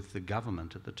problem with the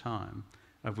government at the time,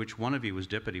 of which one of you was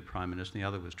Deputy Prime Minister and the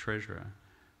other was Treasurer,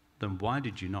 then why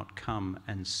did you not come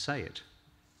and say it?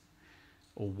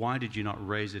 Or why did you not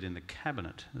raise it in the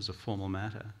Cabinet as a formal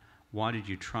matter? Why did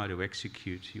you try to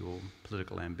execute your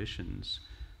political ambitions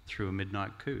through a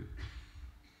midnight coup?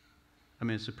 I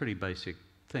mean, it's a pretty basic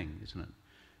thing, isn't it?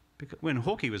 Because when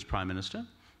Hawke was Prime Minister,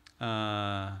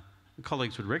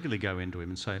 colleagues would regularly go into him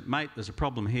and say, mate, there's a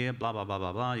problem here, blah, blah, blah,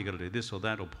 blah, blah, you've got to do this or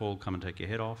that, or Paul, come and take your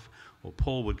head off, or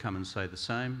Paul would come and say the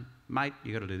same, mate,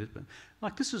 you've got to do this. But,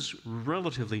 like, this is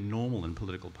relatively normal in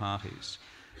political parties.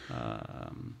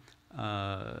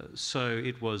 So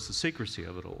it was the secrecy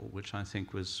of it all, which I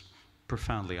think was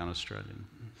profoundly un-Australian.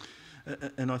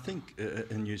 And I think,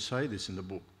 and you say this in the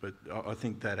book, but I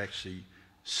think that actually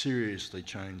seriously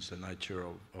changed the nature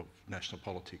of national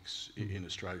politics in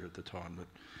Australia at the time. That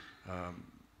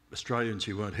Australians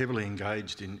who weren't heavily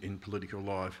engaged in political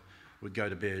life would go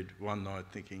to bed one night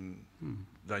thinking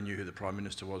they knew who the Prime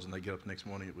Minister was, and they get up the next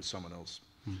morning, it was someone else.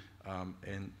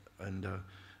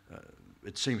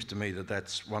 It seems to me that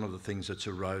that's one of the things that's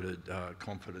eroded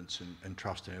confidence and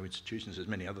trust in our institutions. There's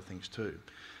many other things too.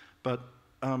 But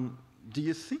do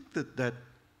you think that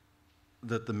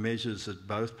the measures that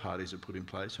both parties have put in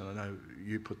place, and I know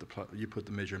you put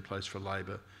the measure in place for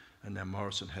Labor, and now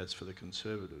Morrison has for the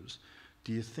Conservatives,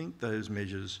 do you think those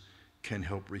measures can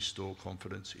help restore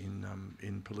confidence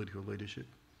in political leadership?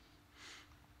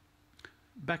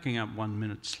 Backing up 1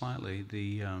 minute slightly,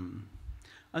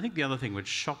 I think the other thing which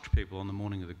shocked people on the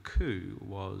morning of the coup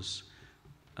was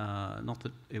not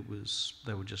that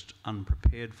they were just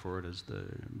unprepared for it as the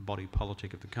body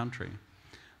politic of the country.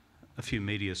 A few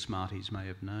media smarties may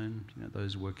have known,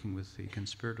 those working with the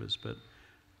conspirators, but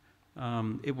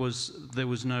there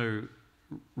was no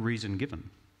reason given.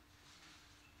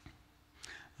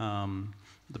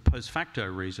 The post facto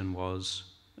reason was,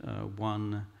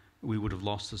 one, we would have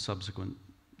lost the subsequent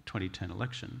 2010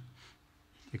 election,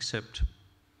 except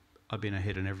I've been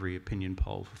ahead in every opinion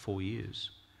poll for 4 years,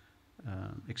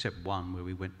 except one where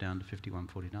we went down to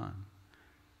 51-49.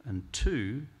 And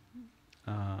two,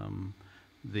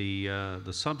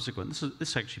 the subsequent,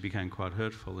 this actually became quite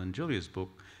hurtful. In Julia's book,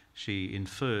 she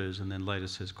infers and then later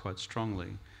says quite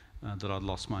strongly that I'd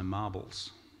lost my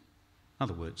marbles. In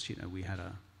other words, we had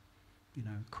a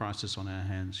crisis on our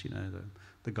hands.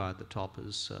 The guy at the top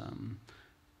has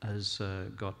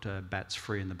got bats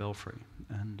free in the belfry,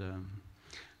 and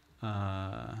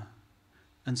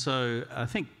so I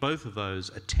think both of those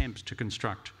attempts to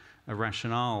construct a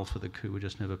rationale for the coup were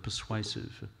just never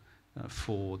persuasive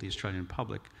for the Australian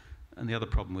public. And the other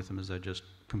problem with them is they're just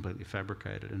completely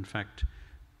fabricated. In fact,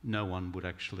 no one would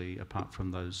actually, apart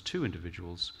from those two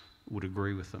individuals, would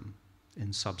agree with them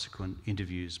in subsequent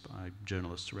interviews by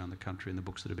journalists around the country in the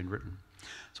books that have been written.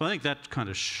 So I think that kind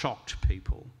of shocked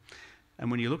people. And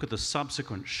when you look at the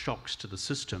subsequent shocks to the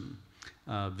system,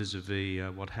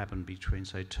 vis-a-vis what happened between,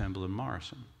 say, Turnbull and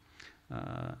Morrison,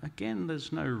 again,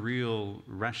 there's no real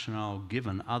rationale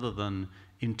given other than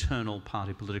internal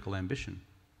party political ambition,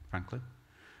 frankly.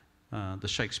 The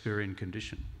Shakespearean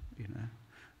condition,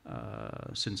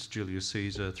 since Julius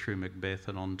Caesar through Macbeth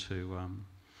and on to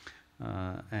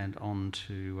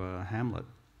Hamlet.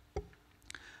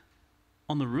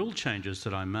 On the rule changes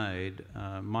that I made,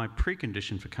 my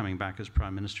precondition for coming back as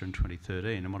Prime Minister in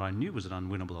 2013, and what I knew was an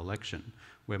unwinnable election,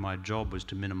 where my job was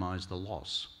to minimise the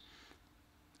loss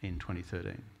in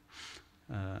 2013.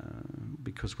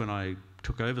 Because when I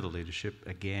took over the leadership,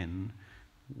 again,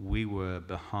 we were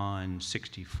behind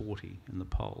 60-40 in the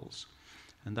polls.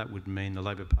 And that would mean the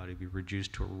Labor Party would be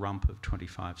reduced to a rump of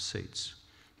 25 seats.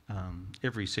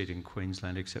 Every seat in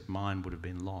Queensland except mine would have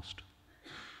been lost.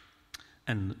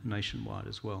 And nationwide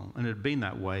as well. And it had been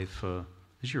that way for,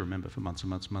 as you remember, for months and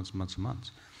months and months and months and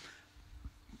months.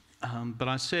 But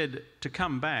I said, to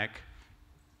come back,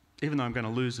 even though I'm going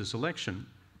to lose this election,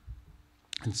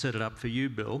 and set it up for you,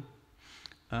 Bill,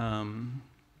 there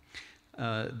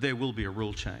will be a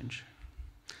rule change.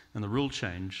 And the rule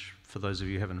change, for those of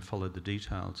you who haven't followed the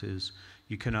details, is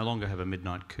you can no longer have a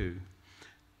midnight coup.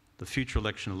 The future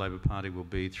election of the Labor Party will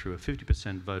be through a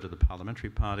 50% vote of the Parliamentary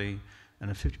Party and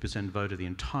a 50% vote of the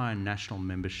entire national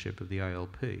membership of the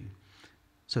ALP.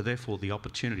 So therefore, the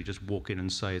opportunity to just walk in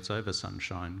and say it's over,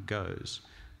 sunshine, goes.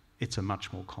 It's a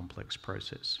much more complex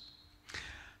process.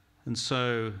 And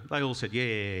so they all said,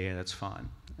 yeah, that's fine.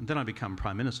 And then I become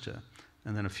Prime Minister,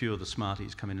 and then a few of the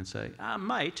smarties come in and say,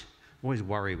 mate. I always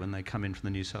worry when they come in from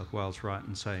the New South Wales right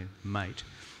and say, mate.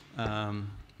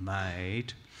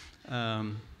 Mate.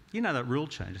 That rule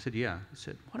change? I said, yeah. He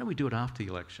said, why don't we do it after the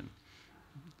election?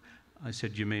 I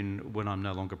said, you mean when I'm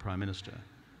no longer Prime Minister?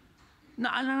 No,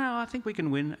 I think we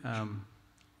can win.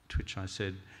 To which I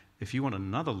said, if you want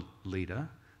another leader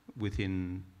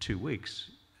within 2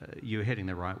 weeks, you're heading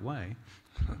the right way.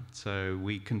 So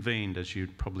we convened, as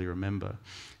you'd probably remember,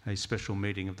 a special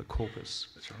meeting of the caucus.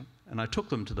 That's right. And I took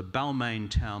them to the Balmain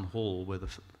Town Hall where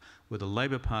the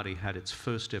Labor Party had its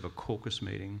first ever caucus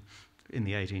meeting in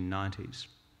the 1890s.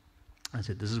 I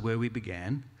said, this is where we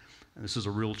began, and this is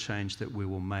a real change that we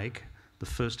will make, the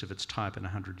first of its type in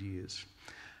 100 years.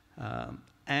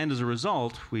 And as a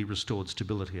result, we restored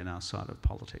stability in our side of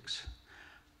politics.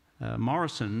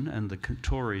 Morrison and the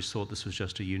Tories thought this was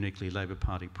just a uniquely Labor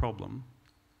Party problem.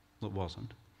 Well, it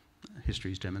wasn't.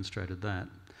 History's demonstrated that.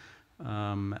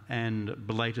 And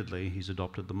belatedly, he's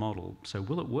adopted the model. So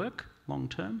will it work long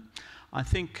term? I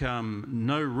think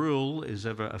no rule is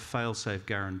ever a fail-safe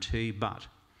guarantee, but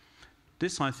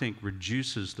this, I think,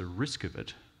 reduces the risk of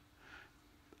it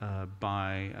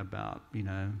by about,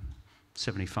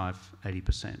 75,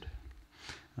 80%.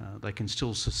 They can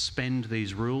still suspend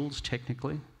these rules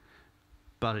technically,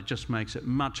 but it just makes it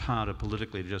much harder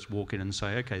politically to just walk in and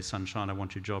say, okay, sunshine, I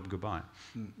want your job, goodbye.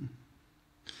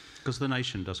 Because the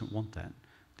nation doesn't want that.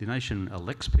 The nation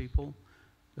elects people.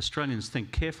 Australians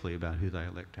think carefully about who they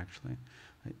elect, actually,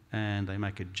 and they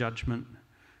make a judgment,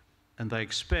 and they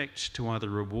expect to either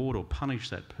reward or punish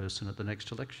that person at the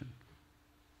next election.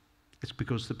 It's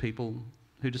because the people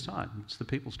who decide. It's the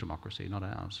people's democracy, not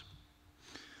ours.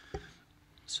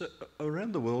 So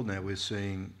around the world now we're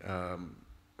seeing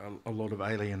a lot of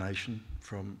alienation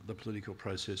from the political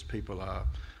process. People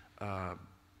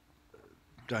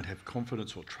don't have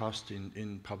confidence or trust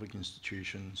in public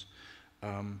institutions.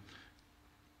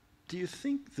 Do you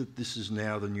think that this is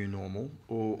now the new normal,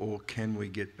 or can we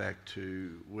get back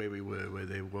to where we were, where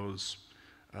there was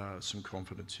some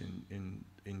confidence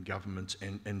in governments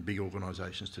and big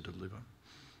organisations to deliver?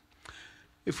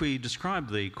 If we describe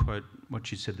the, quote,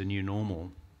 what you said, the new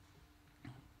normal,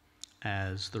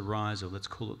 as the rise of, let's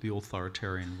call it the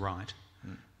authoritarian right,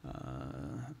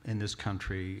 in this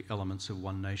country, elements of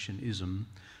one nation-ism,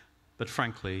 but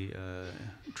frankly,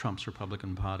 Trump's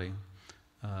Republican Party,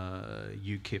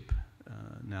 UKIP,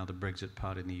 now the Brexit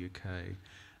Party in the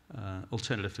UK,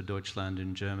 Alternative for Deutschland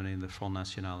in Germany, and the Front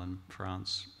National in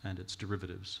France, and its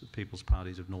derivatives, the People's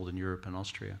Parties of Northern Europe and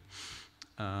Austria.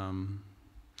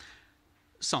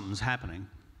 Something's happening.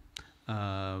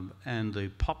 And the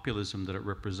populism that it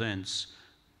represents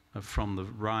from the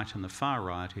right and the far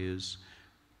right is,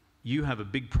 you have a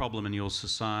big problem in your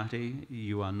society,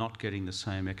 you are not getting the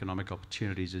same economic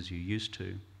opportunities as you used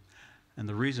to. And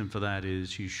the reason for that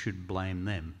is you should blame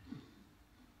them.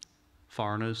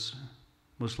 Foreigners,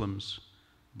 Muslims,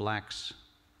 blacks,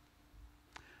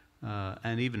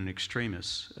 and even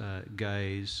extremists,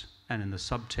 gays, and in the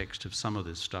subtext of some of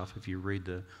this stuff, if you read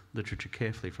the literature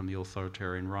carefully from the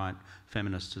authoritarian right,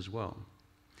 feminists as well,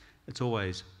 it's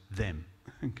always them,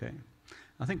 okay?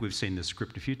 I think we've seen this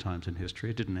script a few times in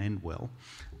history. It didn't end well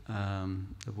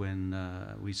when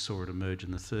we saw it emerge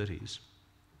in the 30s.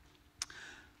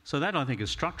 So that, I think,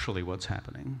 is structurally what's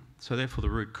happening. So therefore, the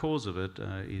root cause of it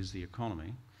is the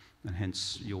economy, and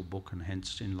hence your book, and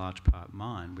hence in large part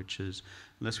mine, which is,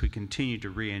 unless we continue to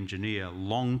re-engineer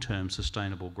long-term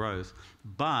sustainable growth,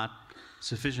 but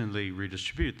sufficiently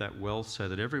redistribute that wealth so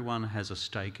that everyone has a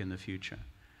stake in the future,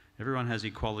 everyone has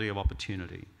equality of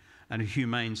opportunity, and a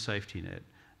humane safety net,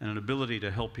 and an ability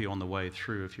to help you on the way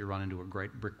through if you run into a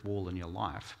great brick wall in your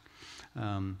life,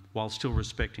 while still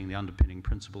respecting the underpinning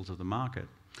principles of the market.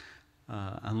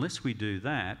 Unless we do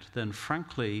that, then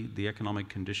frankly, the economic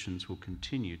conditions will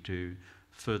continue to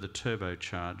further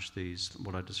turbocharge these,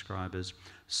 what I describe as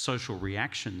social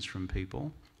reactions from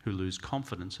people who lose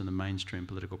confidence in the mainstream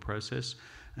political process,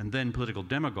 and then political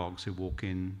demagogues who walk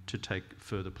in to take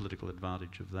further political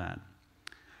advantage of that.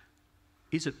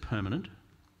 Is it permanent?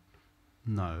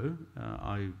 No.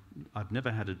 I've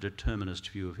never had a determinist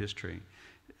view of history.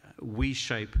 We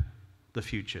shape the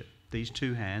future. These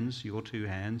two hands, your two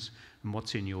hands, and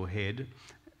what's in your head,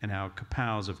 and our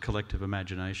powers of collective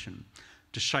imagination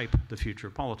to shape the future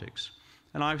of politics.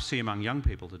 And I see among young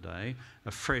people today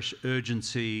a fresh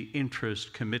urgency,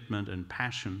 interest, commitment and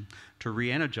passion to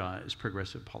re-energise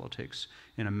progressive politics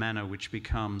in a manner which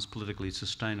becomes politically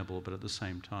sustainable, but at the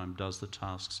same time does the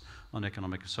tasks on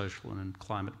economic, social and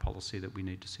climate policy that we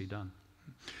need to see done.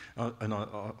 And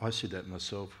I see that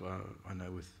myself. I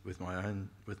know with my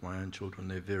own children,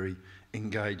 they're very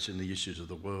engaged in the issues of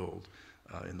the world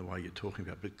in the way you're talking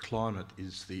about. But climate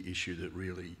is the issue that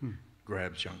really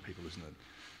grabs young people, isn't it?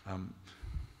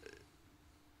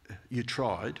 You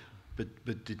tried, but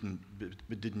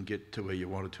didn't get to where you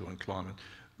wanted to on climate.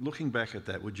 Looking back at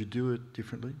that, would you do it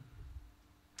differently?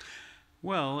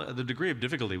 Well, the degree of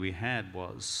difficulty we had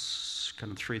was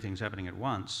kind of three things happening at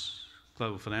once.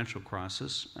 Global financial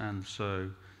crisis, and so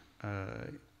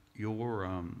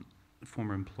your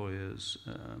former employer's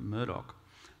Murdoch,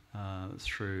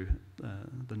 through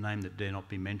the name that dare not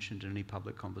be mentioned in any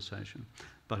public conversation,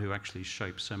 but who actually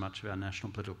shaped so much of our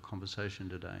national political conversation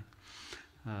today.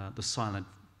 The silent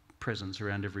presence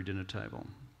around every dinner table,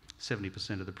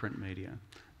 70% of the print media,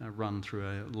 run through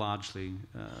a largely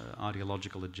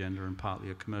ideological agenda and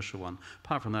partly a commercial one.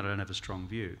 Apart from that, I don't have a strong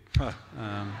view.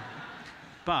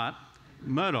 But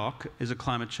Murdoch is a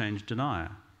climate change denier.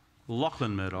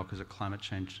 Lachlan Murdoch is a climate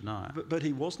change denier. But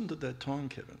he wasn't at that time,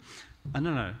 Kevin.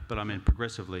 No, but I mean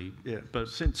progressively. Yeah, but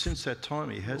since that time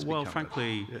he has well, become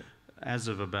frankly, as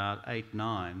of about 8,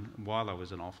 9, while I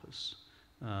was in office,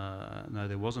 no,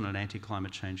 there wasn't an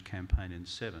anti-climate change campaign in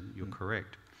 7, you're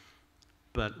correct.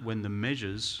 But when the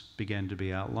measures began to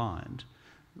be outlined,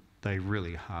 they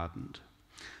really hardened.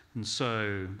 And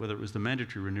so, whether it was the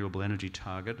mandatory renewable energy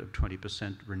target of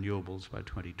 20% renewables by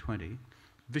 2020,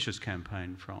 vicious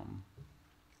campaign from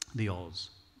the Oz,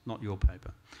 not your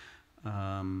paper,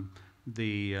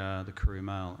 the Courier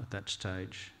Mail at that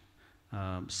stage.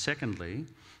 Secondly,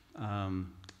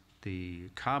 the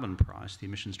carbon price, the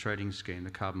emissions trading scheme,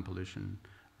 the carbon pollution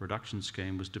reduction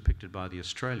scheme was depicted by The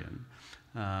Australian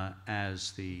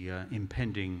as the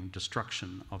impending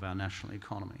destruction of our national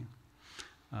economy.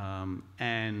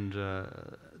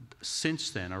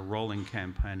 Since then, a rolling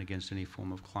campaign against any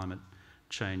form of climate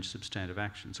change substantive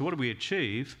action. So what did we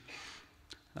achieve?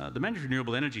 The mandatory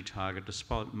renewable energy target,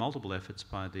 despite multiple efforts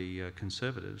by the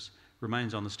Conservatives,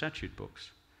 remains on the statute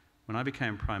books. When I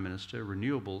became Prime Minister,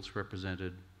 renewables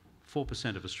represented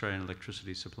 4% of Australian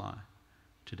electricity supply.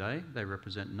 Today, they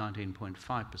represent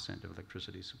 19.5% of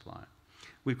electricity supply.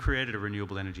 We've created a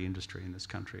renewable energy industry in this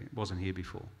country. It wasn't here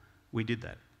before. We did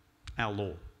that. Our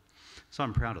law. So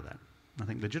I'm proud of that. I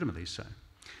think legitimately so.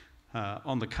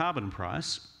 On the carbon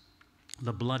price,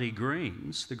 the bloody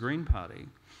Greens, the Green Party,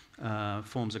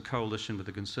 forms a coalition with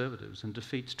the Conservatives and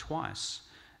defeats twice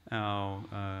our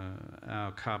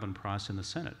carbon price in the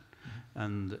Senate.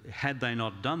 And had they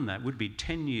not done that, would be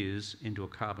 10 years into a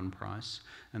carbon price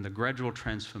and the gradual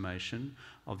transformation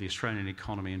of the Australian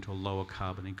economy into a lower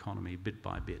carbon economy bit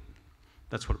by bit.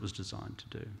 That's what it was designed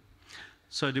to do.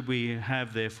 So did we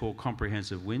have, therefore,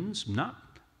 comprehensive wins? No.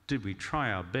 Did we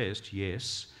try our best?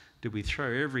 Yes. Did we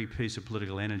throw every piece of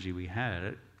political energy we had at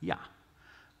it? Yeah.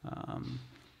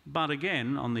 But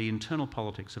again, on the internal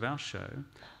politics of our show,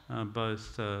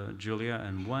 both Julia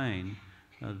and Wayne,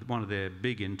 one of their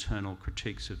big internal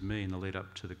critiques of me in the lead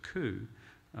up to the coup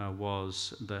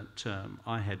was that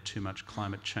I had too much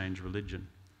climate change religion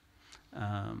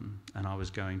and I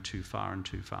was going too far and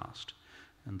too fast.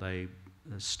 And they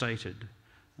stated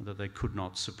that they could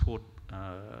not support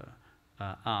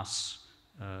us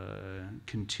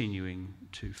continuing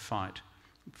to fight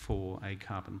for a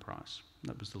carbon price.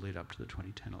 That was the lead up to the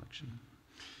 2010 election.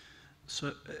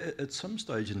 So at some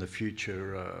stage in the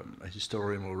future, a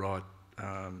historian will write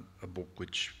a book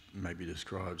which maybe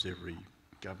describes every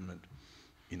government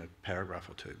in a paragraph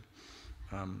or two.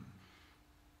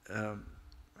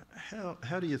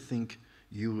 How do you think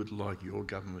you would like your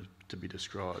government to be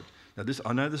described? Now,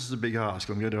 I know this is a big ask.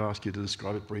 I'm going to ask you to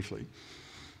describe it briefly.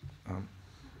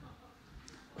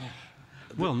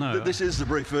 Well, no. This is the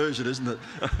brief version, isn't it?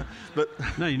 But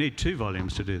no, you need 2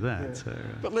 volumes to do that. Yeah. So,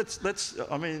 but let's.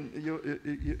 I mean,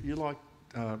 you like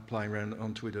playing around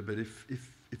on Twitter, but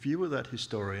if you were that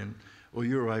historian, or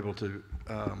you were able to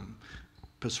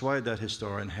persuade that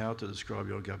historian how to describe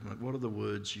your government, what are the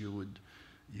words you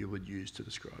would use to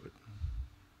describe it?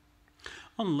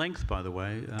 On length, by the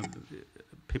way,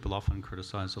 people often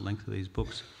criticise the length of these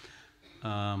books.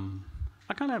 I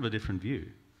kind of have a different view,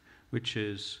 which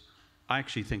is I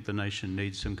actually think the nation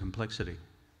needs some complexity.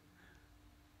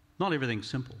 Not everything's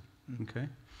simple, okay?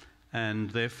 And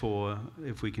therefore,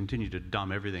 if we continue to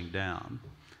dumb everything down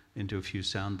into a few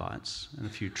sound bites and a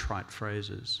few trite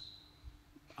phrases,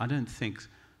 I don't think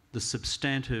the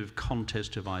substantive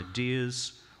contest of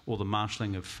ideas or the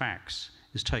marshalling of facts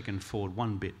is taken forward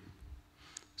one bit.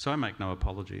 So I make no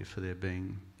apology for there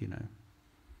being,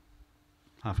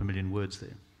 500,000 words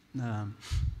there.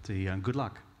 Good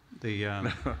luck.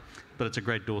 But it's a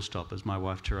great doorstop, as my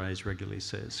wife Therese regularly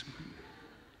says.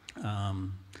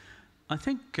 I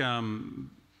think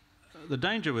the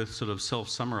danger with sort of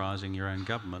self-summarising your own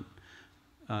government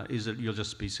is that you'll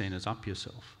just be seen as up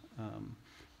yourself.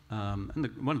 And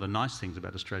one of the nice things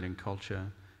about Australian culture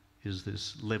is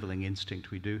this levelling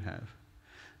instinct we do have.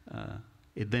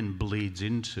 It then bleeds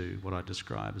into what I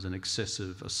describe as an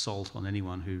excessive assault on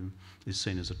anyone who is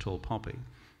seen as a tall poppy.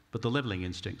 But the levelling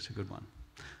instinct's a good one.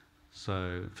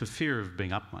 So for fear of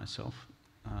being up myself,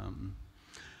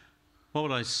 what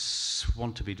would I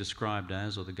want to be described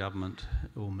as, or the government,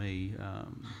 or me?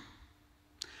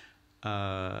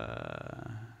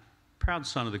 Proud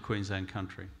son of the Queensland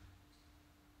country.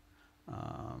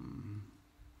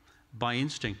 By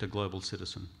instinct, a global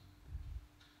citizen.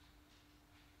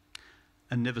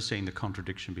 And never seeing the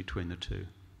contradiction between the two.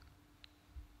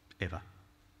 Ever.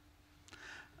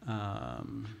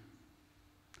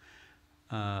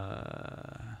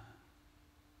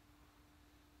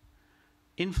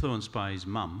 Influenced by his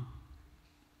mum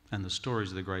and the stories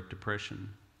of the Great Depression,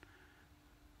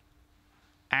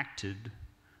 acted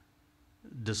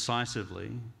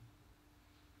decisively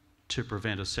to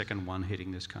prevent a second one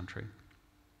hitting this country,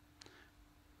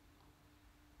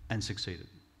 and succeeded.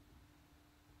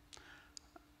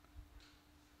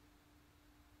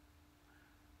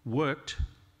 Worked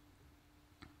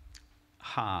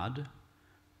hard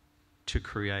to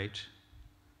create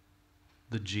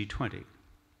the G20,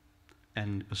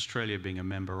 and Australia being a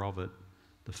member of it,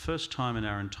 the first time in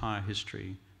our entire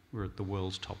history we're at the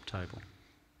world's top table.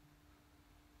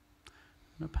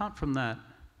 And apart from that,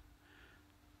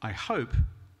 I hope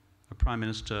a Prime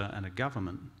Minister and a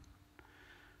government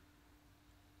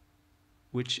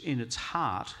which in its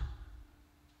heart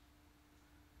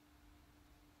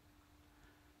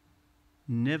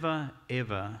never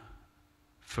ever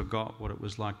forgot what it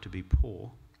was like to be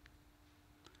poor,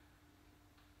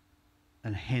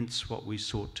 and hence what we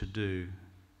sought to do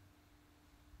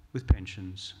with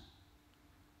pensions,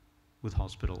 with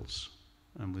hospitals,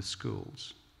 and with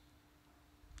schools.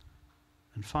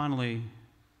 And finally,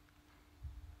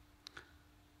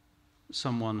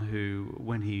 someone who,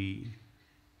 when he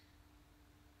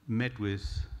met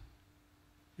with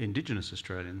Indigenous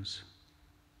Australians,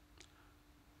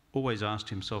 always asked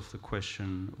himself the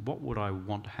question, what would I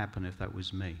want to happen if that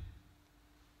was me?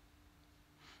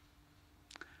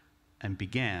 And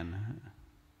began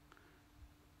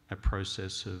a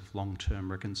process of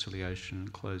long-term reconciliation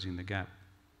and closing the gap.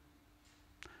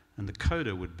 And the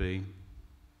coda would be,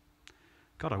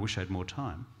 God, I wish I had more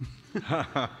time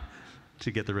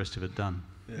to get the rest of it done.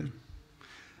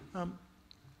 Yeah.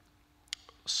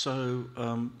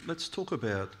 Let's talk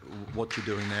about what you're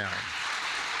doing now.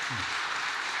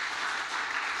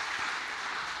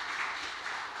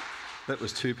 That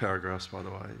was 2 paragraphs, by the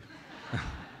way.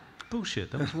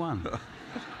 Bullshit, that was 1.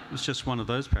 It was just one of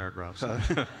those paragraphs.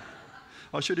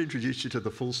 I should introduce you to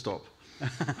the full stop.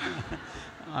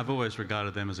 I've always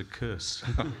regarded them as a curse.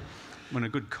 When a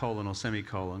good colon or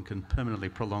semicolon can permanently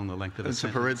prolong the length of a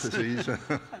sentence. Parentheses.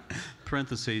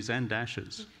 Parentheses and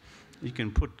dashes. You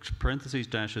can put parentheses,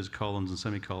 dashes, colons and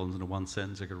semicolons into one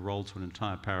sentence. It could roll to an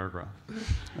entire paragraph.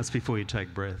 That's before you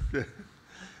take breath. Yeah.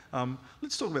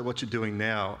 Let's talk about what you're doing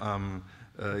now.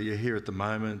 You're here at the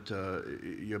moment.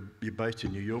 You're based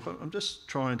in New York. I'm just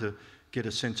trying to get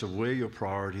a sense of where your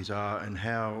priorities are and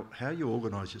how you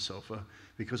organise yourself.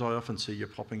 Because I often see you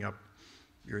popping up.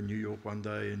 You're in New York one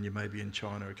day and you may be in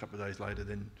China a couple of days later,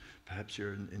 then perhaps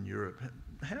you're in Europe.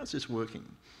 How's this working?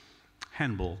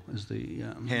 Handball is the...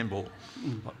 Handball.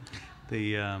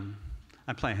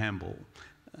 I play handball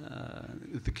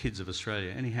with the kids of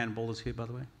Australia. Any handballers here, by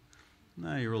the way?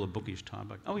 No, you're all a bookish type.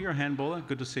 Oh, you're a handballer?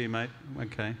 Good to see you, mate.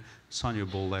 Okay, sign your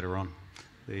ball later on.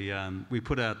 We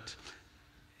put out...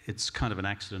 It's kind of an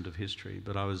accident of history,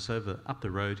 but I was up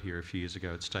the road here a few years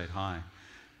ago at State High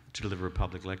to deliver a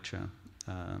public lecture.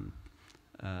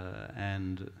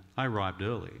 And I arrived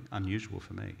early, unusual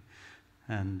for me.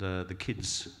 And the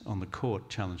kids on the court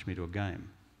challenged me to a game.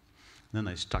 And then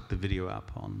they stuck the video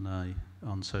up on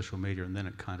social media, and then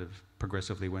it kind of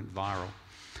progressively went viral.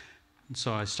 And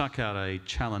so I stuck out a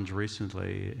challenge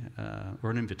recently,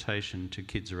 or an invitation to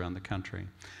kids around the country.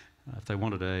 If they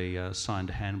wanted a signed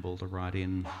handball to write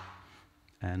in,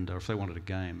 or if they wanted a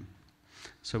game.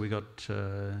 So we got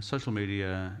social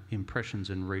media impressions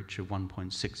and reach of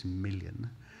 1.6 million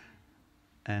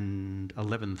and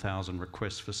 11,000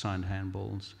 requests for signed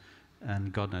handballs,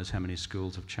 and God knows how many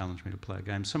schools have challenged me to play a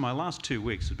game. So my last 2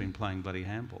 weeks have been playing bloody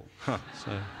handball.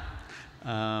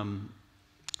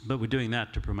 But we're doing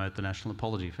that to promote the National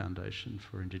Apology Foundation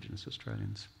for Indigenous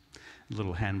Australians.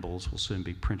 Little handballs will soon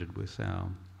be printed with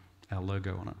our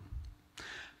logo on it.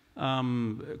 A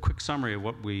quick summary of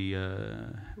what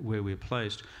where we're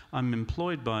placed. I'm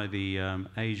employed by the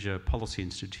Asia Policy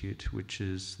Institute, which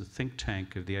is the think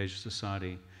tank of the Asia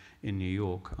Society in New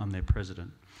York. I'm their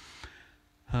president.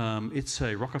 It's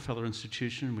a Rockefeller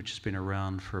institution which has been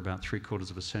around for about 3/4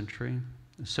 of a century,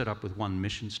 set up with one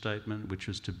mission statement, which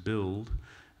was to build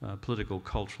political,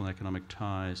 cultural and economic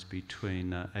ties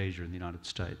between Asia and the United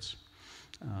States.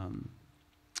 And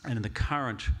in the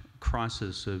current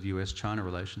crisis of US-China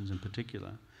relations in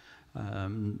particular,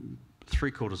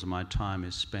 3/4 of my time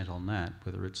is spent on that,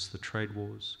 whether it's the trade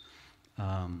wars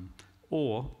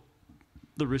or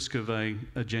the risk of a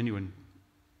genuine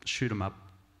shoot-'em-up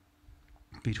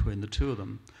between the two of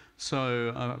them.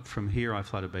 So from here I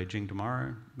fly to Beijing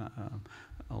tomorrow.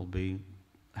 I'll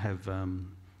have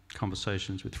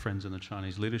conversations with friends in the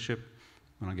Chinese leadership.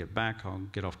 When I get back, I'll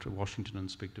get off to Washington and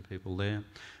speak to people there.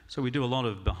 So we do a lot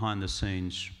of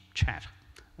behind-the-scenes chat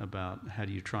about how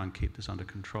do you try and keep this under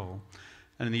control.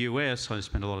 And in the US, I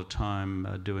spend a lot of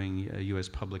time doing US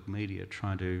public media,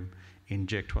 trying to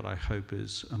inject what I hope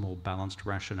is a more balanced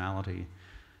rationality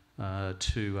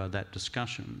to that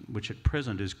discussion, which at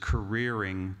present is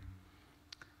careering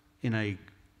in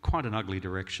quite an ugly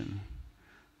direction.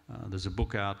 There's a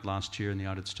book out last year in the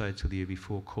United States or the year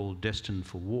before called Destined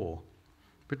for War,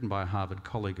 written by a Harvard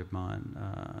colleague of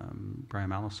mine,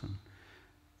 Graham Allison.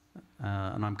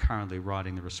 And I'm currently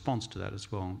writing the response to that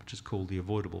as well, which is called The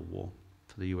Avoidable War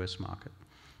for the US market,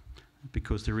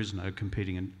 because there is no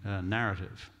competing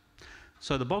narrative.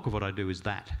 So the bulk of what I do is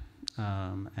that.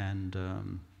 And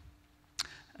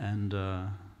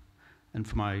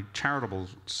for my charitable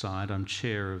side, I'm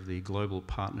chair of the Global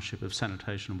Partnership of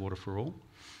Sanitation and Water for All,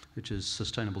 which is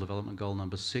Sustainable Development Goal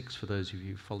number 6, for those of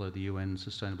you who follow the UN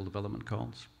Sustainable Development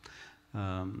Goals,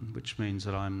 which means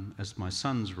that I'm, as my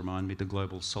sons remind me, the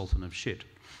global sultan of shit.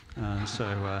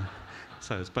 So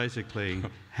it's basically,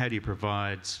 how do you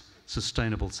provide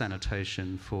sustainable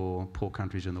sanitation for poor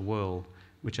countries in the world,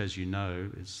 which, as you know,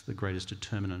 is the greatest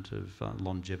determinant of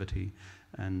longevity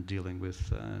and dealing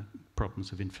with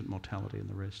problems of infant mortality and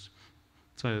the rest.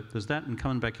 So there's that, and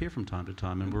coming back here from time to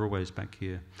time, and we're always back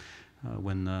here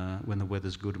when the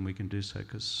weather's good and we can do so,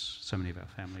 because so many of our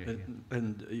family are here.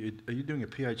 And are you doing a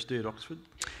PhD at Oxford?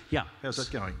 Yeah. How's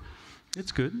that going?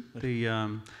 It's good.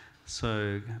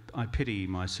 So I pity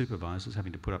my supervisors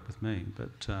having to put up with me,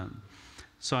 but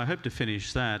so I hope to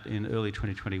finish that in early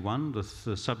 2021.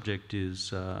 The subject is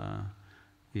Xi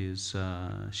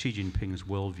Jinping's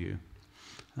worldview.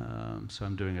 So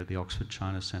I'm doing it at the Oxford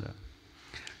China Centre.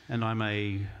 And I'm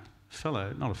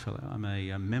I'm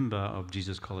a member of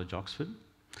Jesus College, Oxford.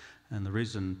 And the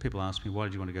reason people ask me, why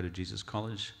did you want to go to Jesus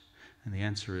College? And the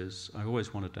answer is, I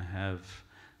always wanted to have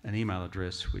an email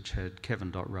address which had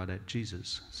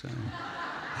kevin.rudd@jesus, so,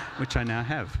 which I now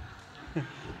have.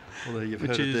 Well, you've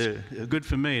which heard is it there. Good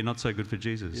for me, not so good for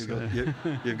Jesus.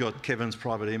 You've got Kevin's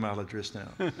private email address now.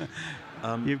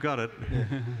 You've got it.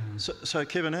 Yeah. So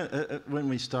Kevin, when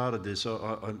we started this,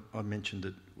 I mentioned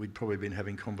that we'd probably been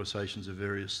having conversations of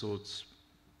various sorts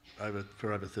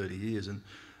for over 30 years, and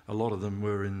a lot of them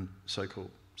were in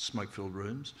so-called smoke-filled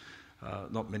rooms,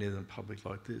 not many of them public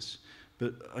like this.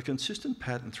 But a consistent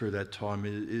pattern through that time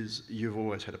is you've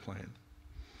always had a plan.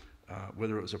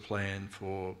 Whether it was a plan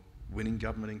for winning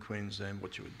government in Queensland,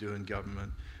 what you would do in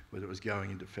government, whether it was going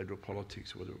into federal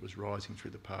politics, whether it was rising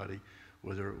through the party,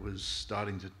 whether it was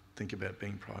starting to think about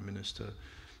being Prime Minister,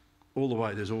 all the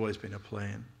way there's always been a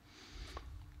plan.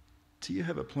 Do you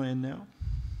have a plan now?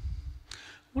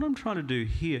 What I'm trying to do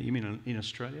here, you mean in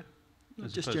Australia?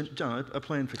 Just a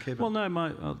plan for Kevin. Well,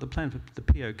 no, the plan for the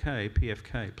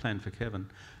PFK, plan for Kevin.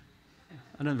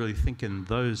 I don't really think in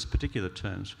those particular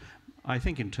terms. I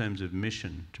think in terms of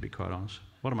mission, to be quite honest.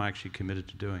 What am I actually committed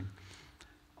to doing?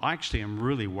 I actually am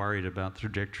really worried about the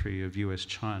trajectory of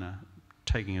US-China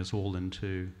taking us all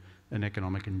into an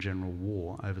economic and general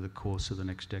war over the course of the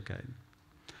next decade.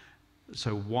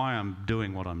 So why I'm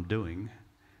doing what I'm doing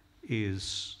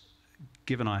is,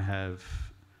 given I have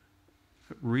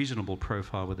reasonable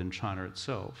profile within China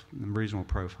itself and reasonable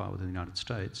profile within the United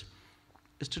States,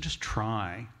 is to just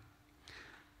try,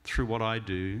 through what I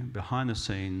do behind the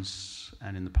scenes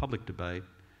and in the public debate,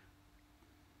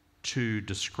 to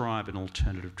describe an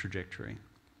alternative trajectory.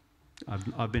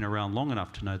 I've been around long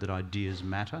enough to know that ideas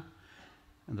matter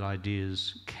and that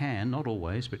ideas can, not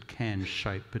always, but can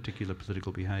shape particular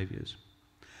political behaviours.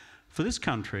 For this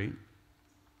country,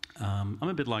 I'm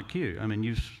a bit like you. I mean,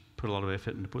 you've put a lot of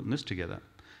effort into putting this together.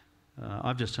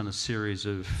 I've just done a series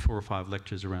of 4 or 5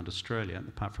 lectures around Australia,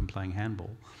 apart from playing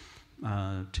handball,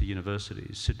 to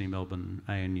universities, Sydney, Melbourne,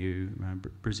 ANU,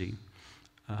 Brizzy,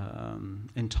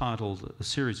 entitled, the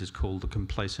series is called The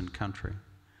Complacent Country,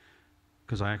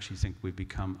 because I actually think we've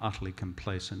become utterly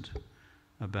complacent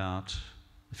about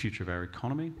the future of our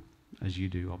economy, as you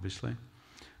do, obviously,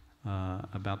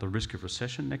 about the risk of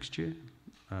recession next year,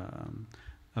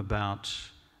 about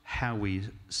how we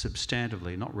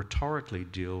substantively, not rhetorically,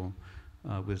 deal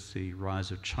with the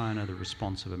rise of China, the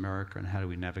response of America, and how do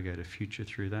we navigate a future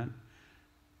through that.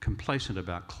 Complacent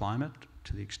about climate,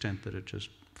 to the extent that it just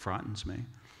frightens me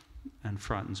and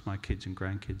frightens my kids and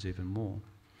grandkids even more.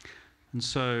 And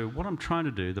so what I'm trying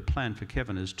to do, the plan for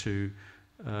Kevin, is to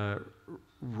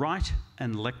write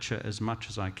and lecture as much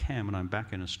as I can when I'm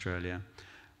back in Australia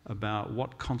about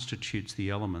what constitutes the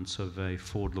elements of a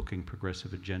forward-looking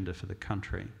progressive agenda for the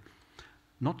country,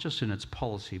 not just in its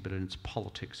policy, but in its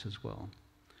politics as well.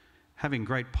 Having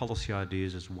great policy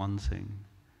ideas is one thing.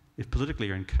 If politically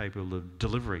you're incapable of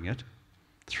delivering it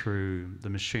through the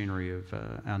machinery of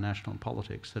our national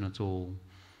politics, then it's all,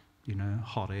 you know,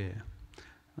 hot air.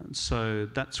 And so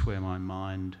that's where my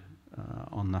mind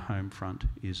on the home front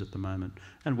is at the moment,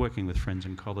 and working with friends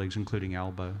and colleagues, including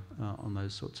Albo, on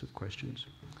those sorts of questions.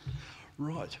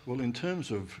 Right. Well, in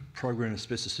terms of program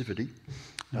specificity...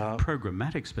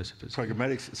 programmatic specificity.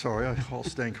 Programmatic, sorry, I'll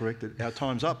stand corrected. Our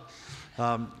time's up.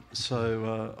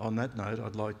 So on that note,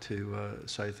 I'd like to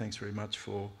say thanks very much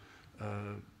for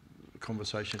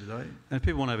conversation today. And if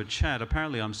people want to have a chat,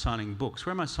 apparently I'm signing books.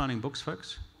 Where am I signing books,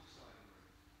 folks?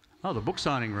 Oh, the book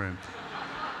signing room.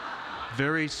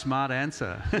 Very smart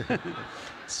answer.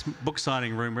 Book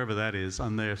signing room, wherever that is,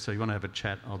 I'm there. So you want to have a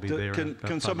chat, I'll be there.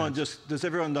 Can someone just, does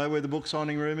everyone know where the book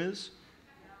signing room is?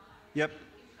 Yep.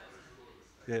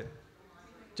 Yeah.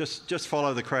 Just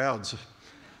follow the crowds.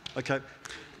 Okay.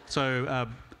 So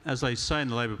as they say in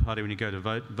the Labor Party, when you go to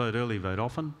vote, vote early, vote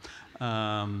often,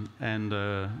 and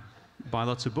buy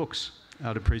lots of books.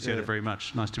 I'd appreciate it very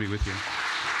much. Nice to be with you.